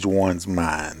change one's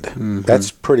mind. That's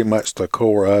pretty much the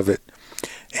core of it.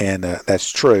 And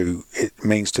that's true. It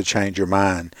means to change your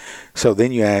mind. So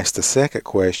then you ask the second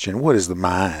question, what is the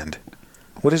mind?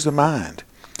 What is the mind?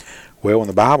 Well, when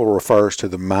the Bible refers to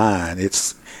the mind,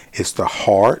 it's the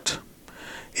heart.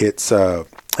 It's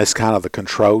kind of the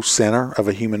control center of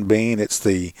a human being. It's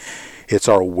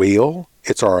our will.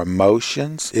 It's our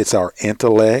emotions. It's our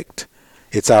intellect.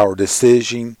 It's our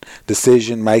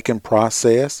decision-making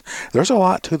process. There's a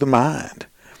lot to the mind.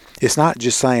 It's not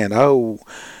just saying, "Oh,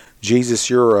 Jesus,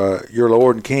 you're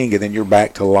Lord and King," and then you're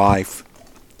back to life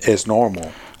as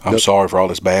normal. I'm sorry for all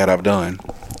this bad I've done.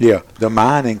 Yeah, the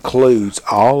mind includes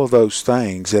all of those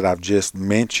things that I've just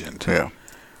mentioned. Yeah.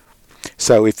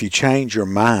 So if you change your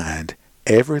mind,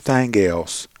 everything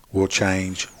else will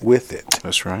change with it.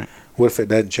 That's right. What if it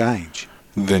doesn't change?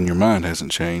 Then your mind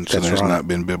hasn't changed, and That's there's right. not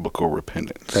been biblical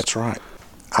repentance. That's right.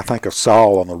 I think of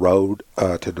Saul on the road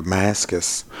to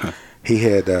Damascus. He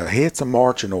had some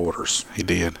marching orders. He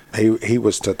did. He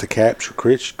was to capture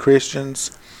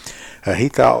Christians. He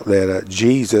thought that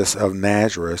Jesus of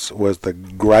Nazareth was the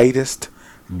greatest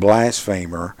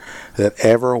blasphemer that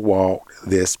ever walked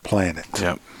this planet.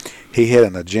 Yep. He had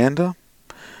an agenda.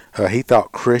 He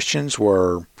thought Christians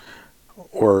were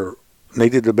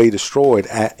needed to be destroyed.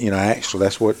 Actually,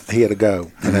 that's what he had to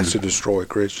go, and that's to destroy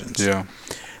Christians. Yeah.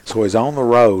 So he's on the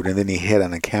road, and then he had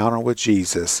an encounter with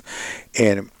Jesus,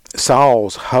 and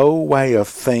Saul's whole way of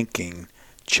thinking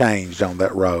changed on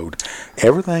that road.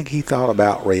 Everything he thought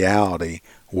about reality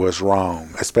was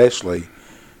wrong, especially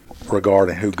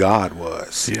regarding who God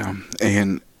was. Yeah,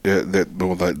 and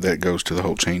that goes to the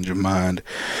whole change of mind.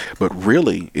 But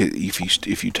really,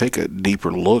 if you take a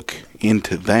deeper look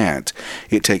into that,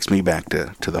 it takes me back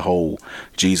to the whole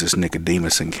Jesus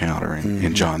Nicodemus encounter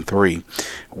in John 3,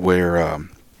 where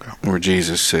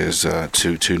Jesus says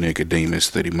to Nicodemus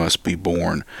that he must be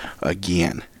born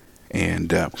again.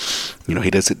 And,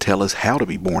 he doesn't tell us how to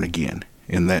be born again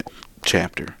in that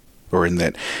chapter, or in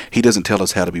that he doesn't tell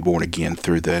us how to be born again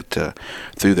through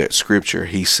that scripture.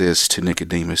 He says to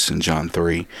Nicodemus in John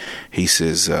 3, he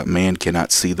says, "Man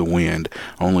cannot see the wind,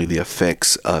 only the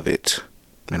effects of it."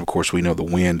 And of course, we know the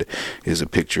wind is a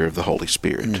picture of the Holy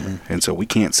Spirit. And so we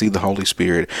can't see the Holy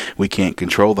Spirit. We can't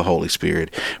control the Holy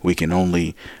Spirit. We can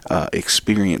only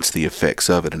experience the effects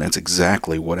of it. And that's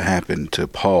exactly what happened to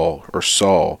Paul or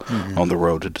Saul on the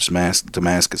road to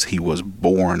Damascus. He was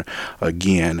born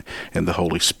again, and the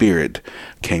Holy Spirit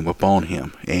came upon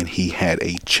him, and he had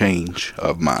a change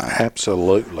of mind.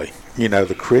 Absolutely.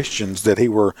 The Christians that he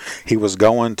was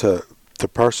going to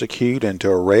persecute and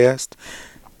to arrest,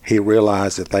 he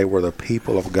realized that they were the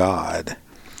people of God.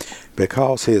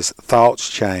 Because his thoughts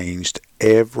changed,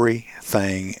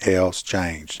 everything else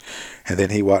changed. And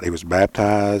then he was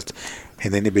baptized,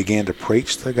 and then he began to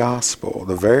preach the gospel.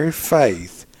 The very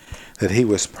faith that he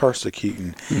was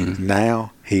persecuting,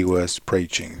 now he was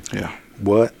preaching. Yeah.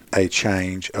 What a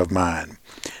change of mind.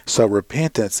 So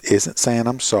repentance isn't saying,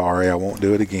 "I'm sorry, I won't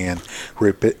do it again."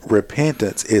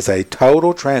 Repentance is a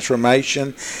total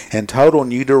transformation and total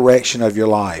new direction of your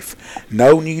life.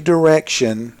 No new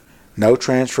direction, no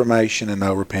transformation, and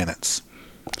no repentance.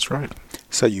 That's right.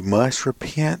 So you must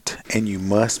repent and you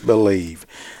must believe.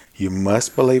 You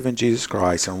must believe in Jesus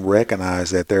Christ and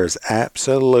recognize that there is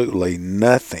absolutely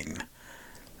nothing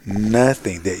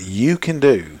nothing that you can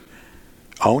do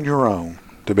on your own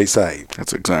to be saved.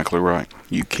 That's exactly right.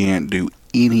 You can't do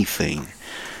anything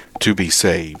to be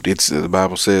saved. It's the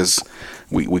Bible says,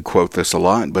 we quote this a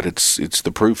lot, but it's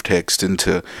the proof text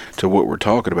into what we're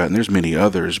talking about. And there's many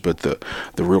others, but the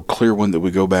real clear one that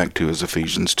we go back to is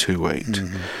Ephesians 2:8.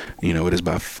 Mm-hmm. It is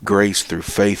by grace through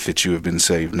faith that you have been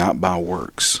saved, not by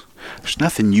works. There's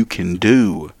nothing you can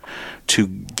do to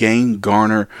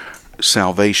garner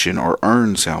salvation or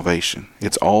earn salvation.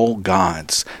 It's all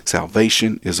God's.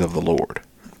 Salvation is of the Lord.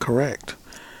 Correct.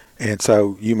 And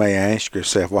so you may ask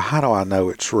yourself, well, how do I know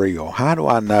it's real? How do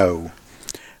I know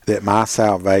that my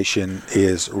salvation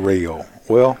is real?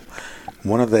 Well,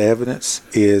 one of the evidence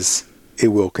is it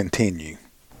will continue.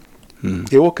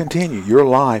 It will continue. Your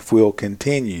life will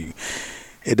continue.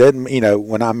 It doesn't,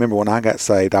 when I got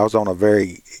saved, I was on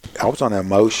an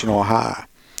emotional high.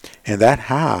 And that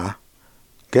high,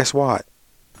 guess what?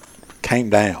 Came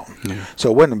down. Yeah. So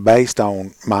it wasn't based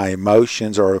on my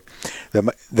emotions or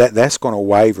that's going to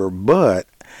waver, but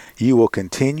you will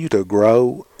continue to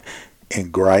grow in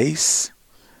grace.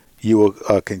 You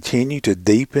will continue to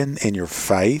deepen in your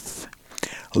faith.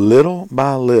 Little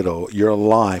by little, your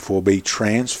life will be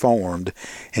transformed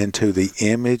into the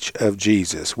image of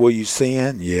Jesus. Will you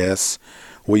sin? Yes.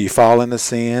 Will you fall into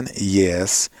sin?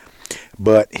 Yes.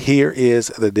 But here is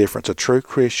the difference. A true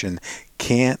Christian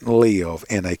can't live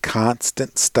in a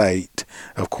constant state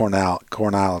of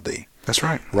carnality. That's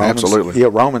right. Absolutely. Yeah,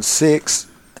 Romans 6,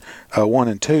 1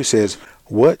 and 2 says,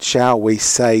 "What shall we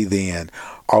say then?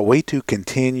 Are we to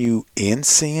continue in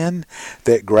sin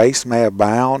that grace may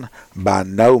abound? By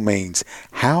no means.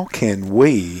 How can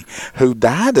we who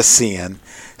died to sin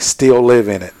still live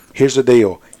in it?" Here's the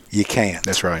deal. You can't.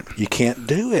 That's right. You can't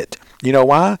do it. You know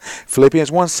why? Philippians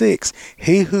 1:6.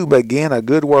 He who began a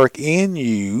good work in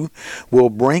you will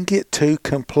bring it to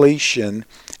completion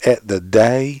at the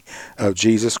day of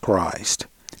Jesus Christ.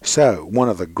 So, one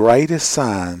of the greatest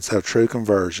signs of true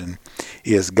conversion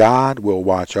is God will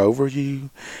watch over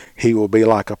you. He will be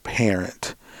like a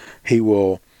parent.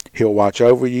 He'll watch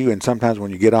over you, and sometimes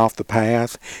when you get off the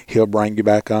path, he'll bring you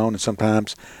back on, and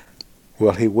sometimes,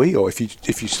 well, he will. If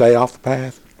you stay off the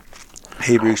path,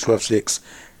 Hebrews 12:6,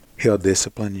 he'll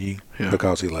discipline you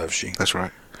because he loves you. That's right.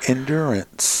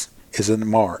 Endurance is a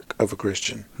mark of a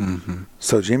Christian. Mm-hmm.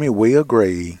 So, Jimmy, we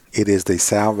agree it is the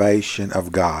salvation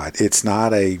of God. It's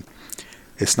not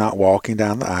walking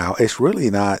down the aisle. It's really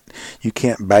not. You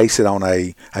can't base it on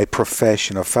a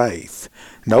profession of faith.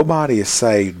 Nobody is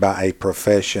saved by a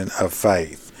profession of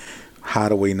faith. How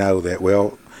do we know that?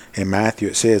 Well, in Matthew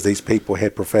it says these people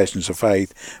had professions of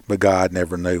faith, but God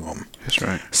never knew them. That's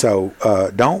right. So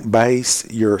don't base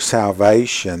your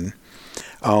salvation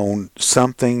on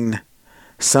something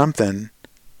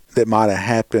that might have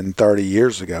happened 30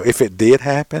 years ago. If it did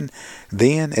happen,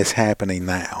 then it's happening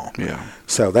now. Yeah.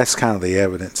 So that's kind of the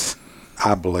evidence,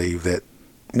 I believe, that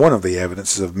one of the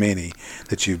evidences of many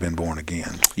that you've been born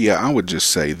again. Yeah, I would just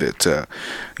say that,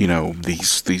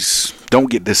 these don't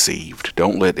get deceived.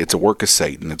 Don't let it's a work of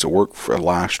Satan. It's a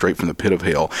lie straight from the pit of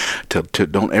hell. To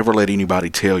don't ever let anybody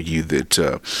tell you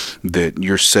that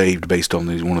you're saved based on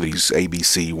one of these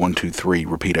ABC 1, 2, 3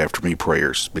 repeat after me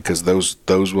prayers, because those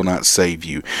will not save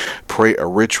you. A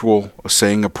ritual,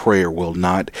 saying a prayer will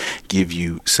not give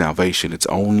you salvation. It's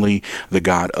only the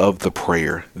God of the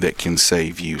prayer that can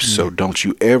save you. Mm-hmm. So don't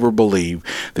you ever believe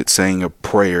that saying a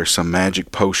prayer, some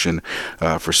magic potion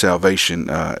for salvation,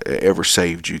 ever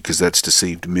saved you, because that's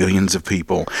deceived millions of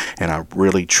people. And I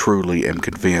really, truly am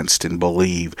convinced and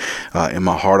believe in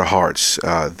my heart of hearts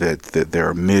that there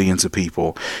are millions of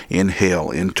people in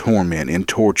hell, in torment, in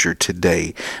torture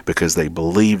today because they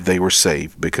believed they were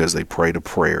saved because they prayed a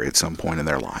prayer at some point in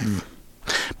their life.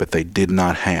 But they did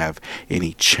not have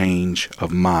any change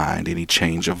of mind, any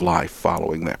change of life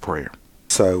following that prayer.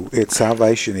 So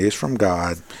salvation is from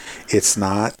God. It's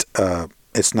not an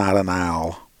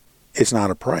owl. It's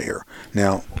not a prayer.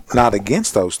 Now, not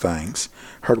against those things.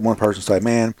 Heard one person say,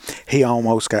 "Man, he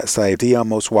almost got saved. He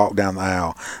almost walked down the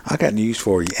aisle." I got news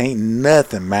for you. Ain't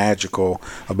nothing magical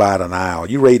about an aisle.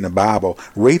 You read in the Bible,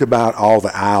 read about all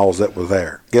the aisles that were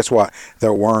there. Guess what?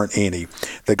 There weren't any.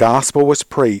 The gospel was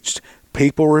preached.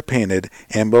 People repented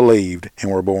and believed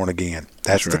and were born again.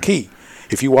 That's right. The key.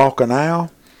 If you walk an aisle,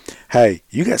 hey,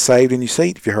 you got saved in your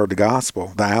seat if you heard the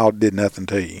gospel. The aisle did nothing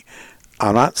to you.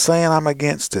 I'm not saying I'm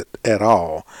against it at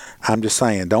all. I'm just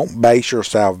saying don't base your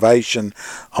salvation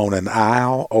on an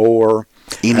aisle or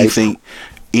anything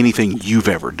you've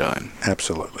ever done.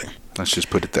 Absolutely. Let's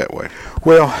just put it that way.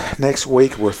 Well, next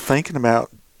week we're thinking about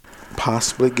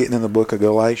possibly getting in the book of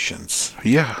Galatians.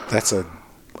 Yeah. That's a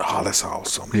Oh, that's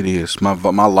awesome. It is. My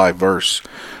life verse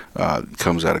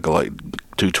comes out of Galatians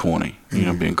 2:20. You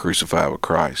know, being crucified with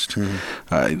Christ. You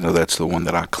know, that's the one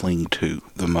that I cling to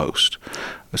the most.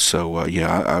 So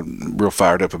I'm real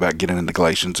fired up about getting into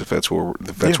Galatians if that's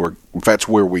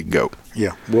where we go.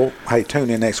 Yeah. Well, hey, tune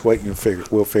in next week and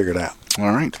we'll figure it out.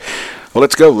 All right. Well,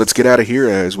 let's go. Let's get out of here.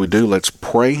 As we do, let's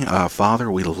pray.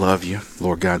 Father, we love you.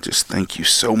 Lord God, just thank you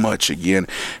so much again,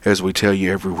 as we tell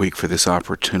you every week, for this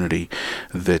opportunity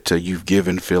that you've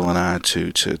given Phil and I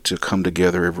to come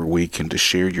together every week and to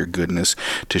share your goodness,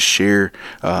 to share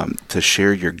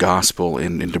your gospel,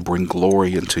 and to bring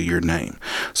glory into your name.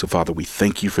 So, Father, we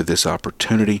thank you for this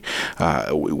opportunity.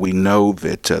 We know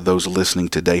that those listening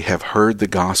today have heard the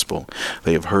gospel.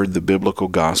 They have heard the biblical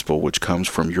gospel, which comes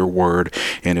from your word.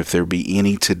 And if there be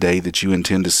any today that you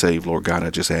intend to save, Lord God,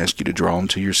 I just ask you to draw them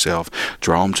to yourself,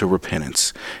 draw them to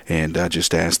repentance, and I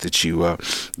just ask that you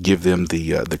give them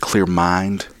the clear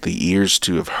mind, the ears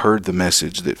to have heard the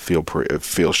message that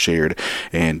Phil shared,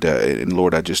 and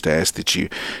Lord, I just ask that you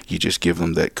just give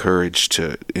them that courage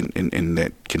to and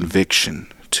that conviction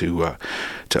to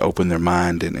open their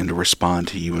mind and to respond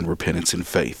to you in repentance and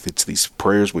faith. It's these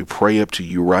prayers we pray up to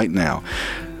you right now,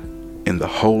 in the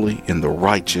holy, in the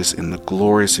righteous, in the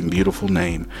glorious and beautiful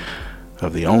name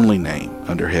of the only name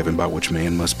under heaven by which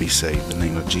man must be saved, the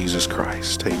name of Jesus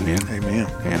Christ. Amen. Amen.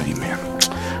 And amen.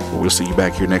 Well, we'll see you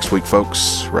back here next week,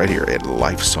 folks, right here at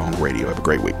Life Song Radio. Have a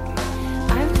great week.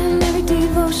 I've done every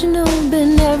devotional,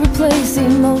 been every place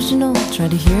emotional, tried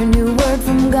to hear a new word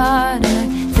from God,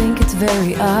 and I think it's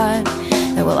very odd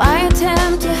that while I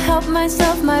attempt to help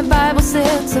myself, my Bible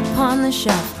sits upon the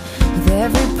shelf with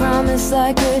every promise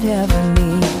I could ever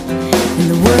need. And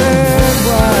the Word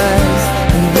was,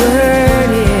 and the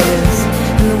Word is,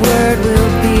 and the Word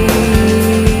will be.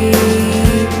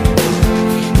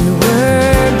 And the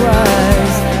Word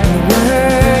was, and the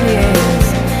Word is,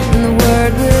 and the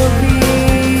Word will be.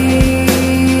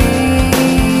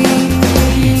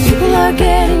 People are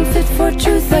getting fit for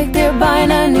truth like they're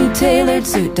buying a new tailored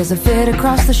suit. Does it fit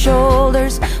across the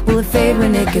shoulders? Will it fade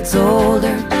when it gets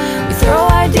older? We throw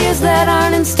ideas that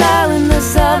aren't in style in the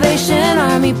Salvation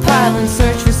Army pile and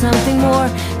search for something more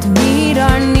to meet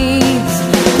our needs.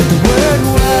 But the Word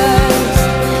was,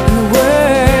 and the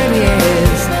Word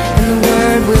is, and the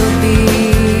Word will be.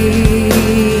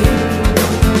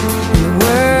 And the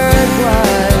Word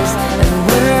was, and the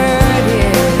Word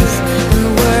is, and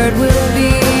the Word will be.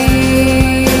 And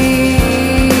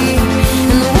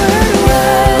the Word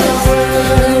was,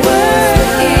 and the Word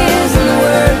is, and the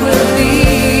Word will be.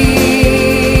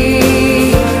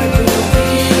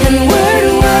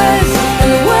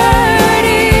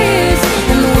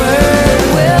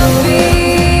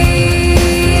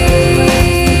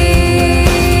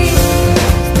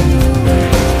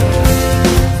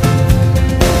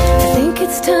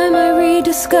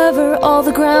 Discover all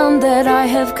the ground that I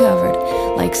have covered.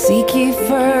 Like seek ye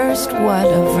first, what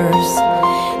a verse.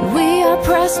 We are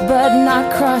pressed but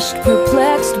not crushed,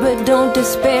 perplexed but don't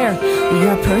despair. We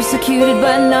are persecuted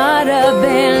but not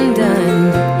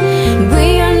abandoned.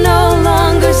 We are no